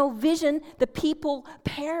there is no vision, the people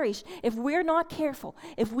perish. If we're not careful,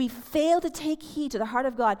 if we fail to take heed to the heart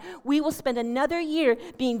of God, we will spend another year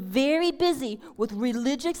being very busy with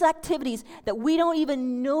religious activities that we don't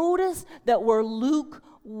even notice that we're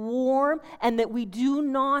lukewarm and that we do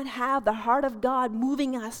not have the heart of God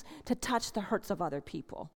moving us to touch the hurts of other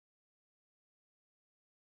people.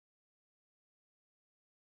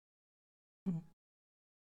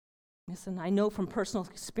 Listen, I know from personal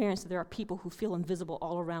experience that there are people who feel invisible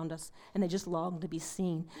all around us, and they just long to be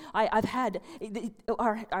seen. I've had,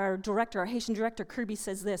 our director, our Haitian director, Kirby,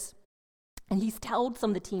 says this, and he's told some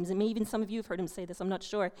of the teams, and maybe even some of you have heard him say this, I'm not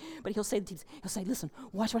sure, but he'll say to the teams, he'll say, listen,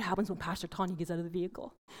 watch what happens when Pastor Tanya gets out of the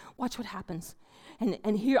vehicle. Watch what happens.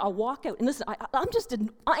 And here I'll walk out, and listen,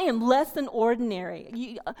 I am less than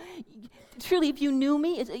ordinary. Truly, if you knew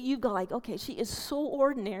me, you'd go like, okay, she is so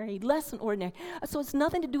ordinary, less than ordinary. So it's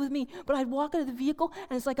nothing to do with me, but I'd walk out of the vehicle,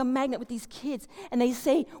 and it's like a magnet with these kids, and they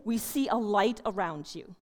say, we see a light around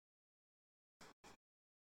you.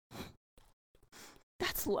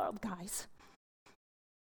 That's love, guys.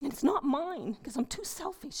 And it's not mine, because I'm too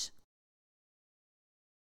selfish.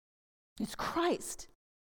 It's Christ.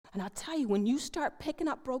 And I'll tell you, when you start picking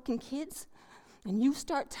up broken kids, and you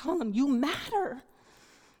start telling them, you matter,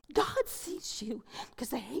 God sees you. Because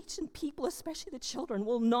the Haitian people, especially the children,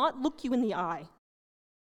 will not look you in the eye.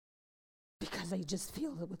 Because they just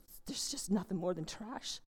feel that there's just nothing more than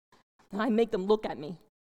trash. And I make them look at me.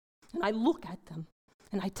 And I look at them.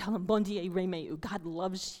 And I tell them, bon Dieu, remeu, God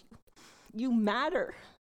loves you. You matter.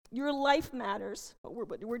 Your life matters, but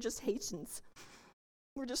we're just Haitians.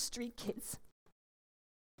 We're just street kids.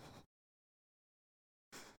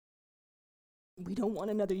 We don't want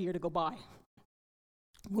another year to go by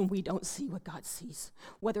when we don't see what God sees,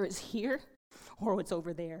 whether it's here or it's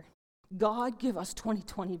over there. God give us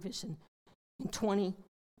 2020 vision in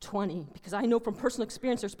 2020, because I know from personal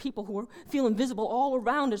experience there's people who feel invisible all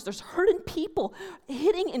around us. There's hurting people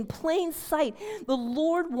hitting in plain sight. The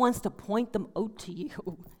Lord wants to point them out to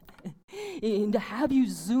you. And to have you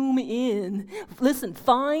zoom in. Listen,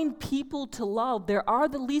 find people to love. There are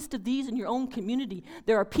the least of these in your own community.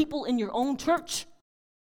 There are people in your own church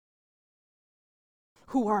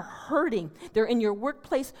who are hurting. They're in your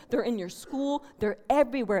workplace, they're in your school, they're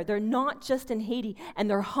everywhere. They're not just in Haiti. And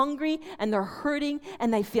they're hungry and they're hurting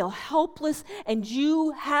and they feel helpless. And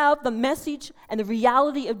you have the message and the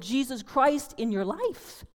reality of Jesus Christ in your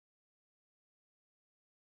life.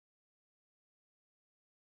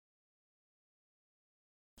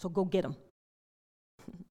 So go get them.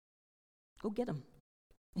 Go get them.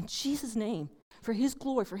 In Jesus' name, for his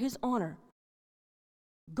glory, for his honor.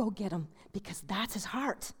 Go get them, because that's his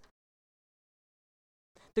heart.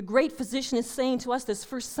 The great physician is saying to us this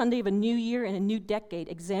first Sunday of a new year and a new decade,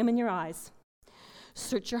 examine your eyes,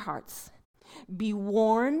 search your hearts, be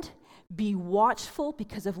warned, be watchful,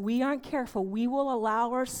 because if we aren't careful, we will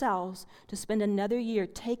allow ourselves to spend another year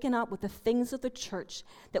taken up with the things of the church,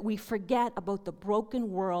 that we forget about the broken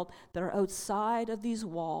world that are outside of these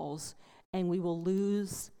walls, and we will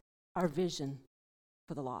lose our vision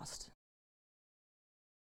for the lost.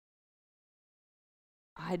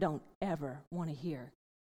 I don't ever want to hear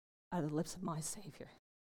out of the lips of my Savior,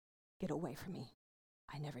 get away from me.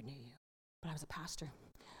 I never knew you. But I was a pastor.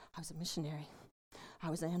 I was a missionary. I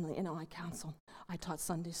was in the NLI Council. I taught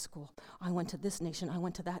Sunday school. I went to this nation. I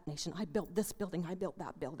went to that nation. I built this building. I built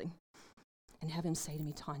that building. And have him say to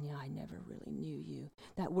me, Tanya, I never really knew you.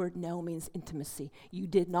 That word know means intimacy. You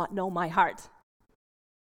did not know my heart.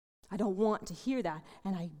 I don't want to hear that,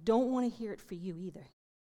 and I don't want to hear it for you either.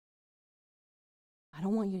 I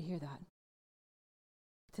don't want you to hear that.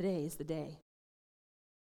 Today is the day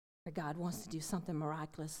where God wants to do something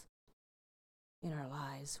miraculous in our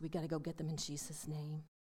lives. We got to go get them in Jesus' name.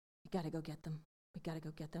 We got to go get them. We got to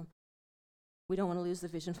go get them. We don't want to lose the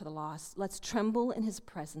vision for the lost. Let's tremble in his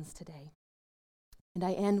presence today. And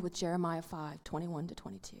I end with Jeremiah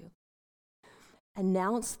 5:21-22.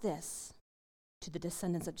 Announce this to the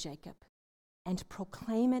descendants of Jacob and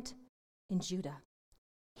proclaim it in Judah.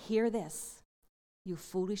 Hear this, you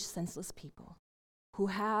foolish, senseless people, who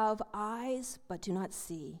have eyes but do not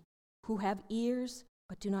see, who have ears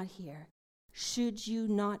but do not hear. Should you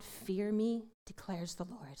not fear me, declares the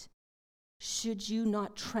Lord? Should you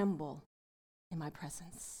not tremble in my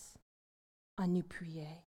presence? À nous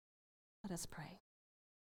prier. Let us pray.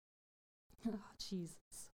 Oh, Jesus.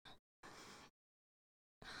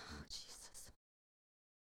 Oh, Jesus.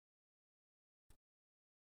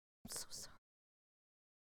 I'm so sorry.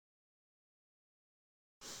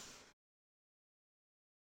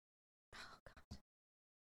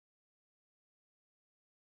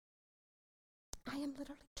 am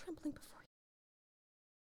literally trembling before you.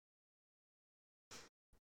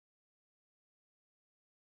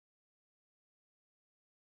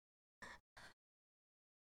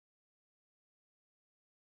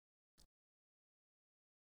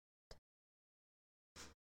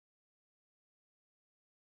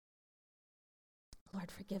 Lord,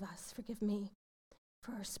 forgive us, forgive me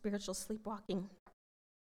for our spiritual sleepwalking.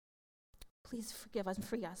 Please forgive us and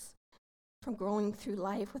free us from growing through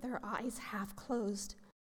life with our eyes half closed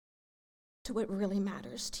to what really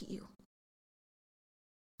matters to you.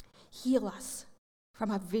 Heal us from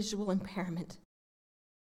our visual impairment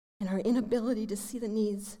and our inability to see the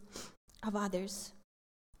needs of others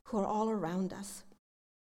who are all around us.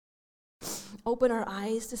 Open our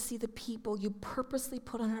eyes to see the people you purposely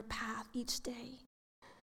put on our path each day.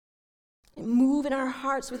 And move in our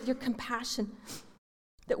hearts with your compassion,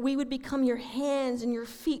 that we would become your hands and your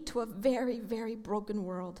feet to a very, very broken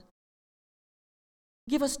world.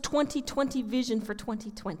 Give us 2020 vision for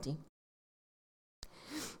 2020,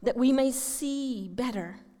 that we may see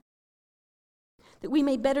better, that we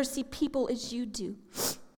may better see people as you do,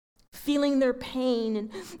 feeling their pain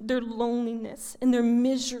and their loneliness and their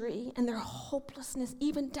misery and their hopelessness,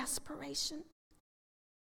 even desperation.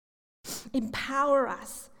 Empower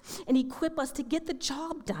us and equip us to get the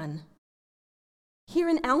job done here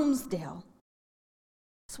in Elmsdale,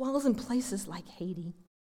 as well as in places like Haiti.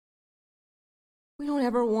 We don't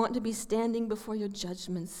ever want to be standing before your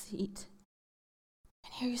judgment seat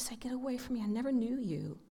and hear you say, "Get away from me, I never knew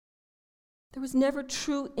you." There was never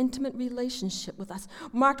true intimate relationship with us,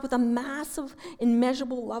 marked with a massive,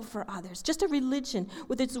 immeasurable love for others, just a religion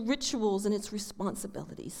with its rituals and its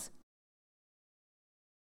responsibilities.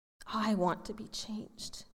 I want to be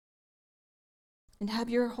changed and have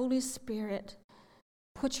your Holy Spirit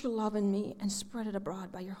put your love in me and spread it abroad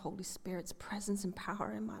by your Holy Spirit's presence and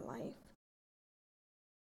power in my life.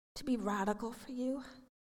 To be radical for you,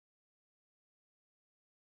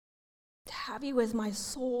 to have you as my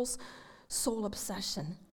soul's soul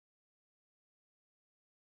obsession.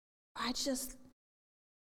 I just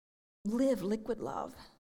live liquid love,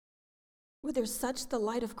 where there's such the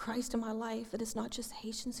light of Christ in my life that it's not just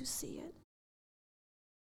Haitians who see it.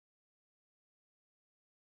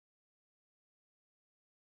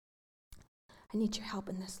 I need your help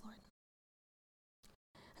in this, Lord.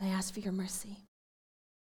 And I ask for your mercy.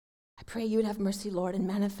 I pray you would have mercy, Lord, and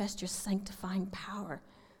manifest your sanctifying power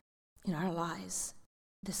in our lives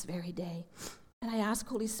this very day. And I ask,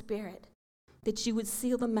 Holy Spirit, that you would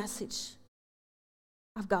seal the message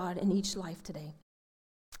of God in each life today.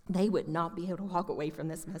 They would not be able to walk away from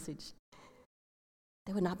this message.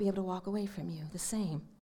 They would not be able to walk away from you the same.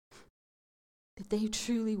 That they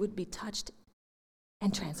truly would be touched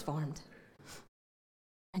and transformed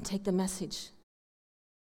and take the message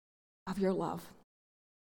of your love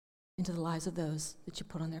into the lives of those that you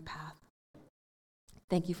put on their path.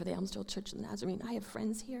 Thank you for the Elmsdale Church of the Nazarene. I have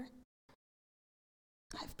friends here.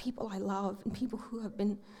 I have people I love and people who have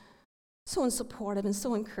been so supportive and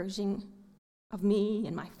so encouraging of me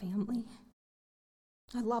and my family.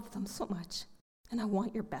 I love them so much, and I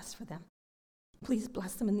want your best for them. Please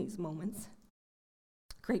bless them in these moments.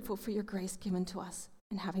 Grateful for your grace given to us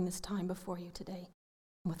in having this time before you today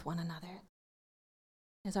with one another.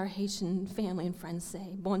 As our Haitian family and friends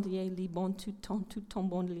say, bon Dieu li bon tout temps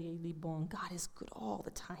bon Dieu li bon. God is good all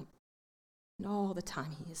the time. And all the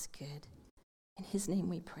time he is good. In his name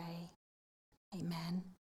we pray. Amen.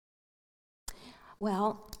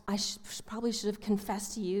 Well, I probably should have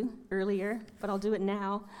confessed to you earlier, but I'll do it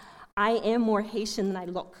now. I am more Haitian than I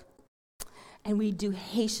look. And we do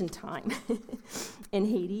Haitian time in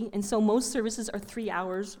Haiti. And so most services are 3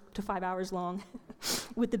 hours to 5 hours long,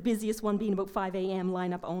 with the busiest one being about 5 a.m.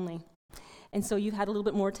 lineup only. And so you had a little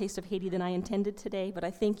bit more taste of Haiti than I intended today, but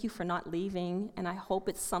I thank you for not leaving, and I hope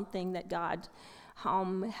it's something that God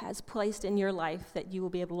has placed in your life that you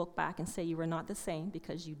will be able to look back and say you were not the same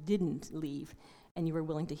because you didn't leave and you were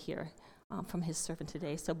willing to hear from his servant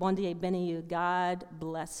today. So bon Dieu béni you. God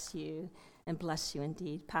bless you and bless you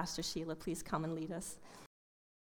indeed. Pastor Sheila, please come and lead us.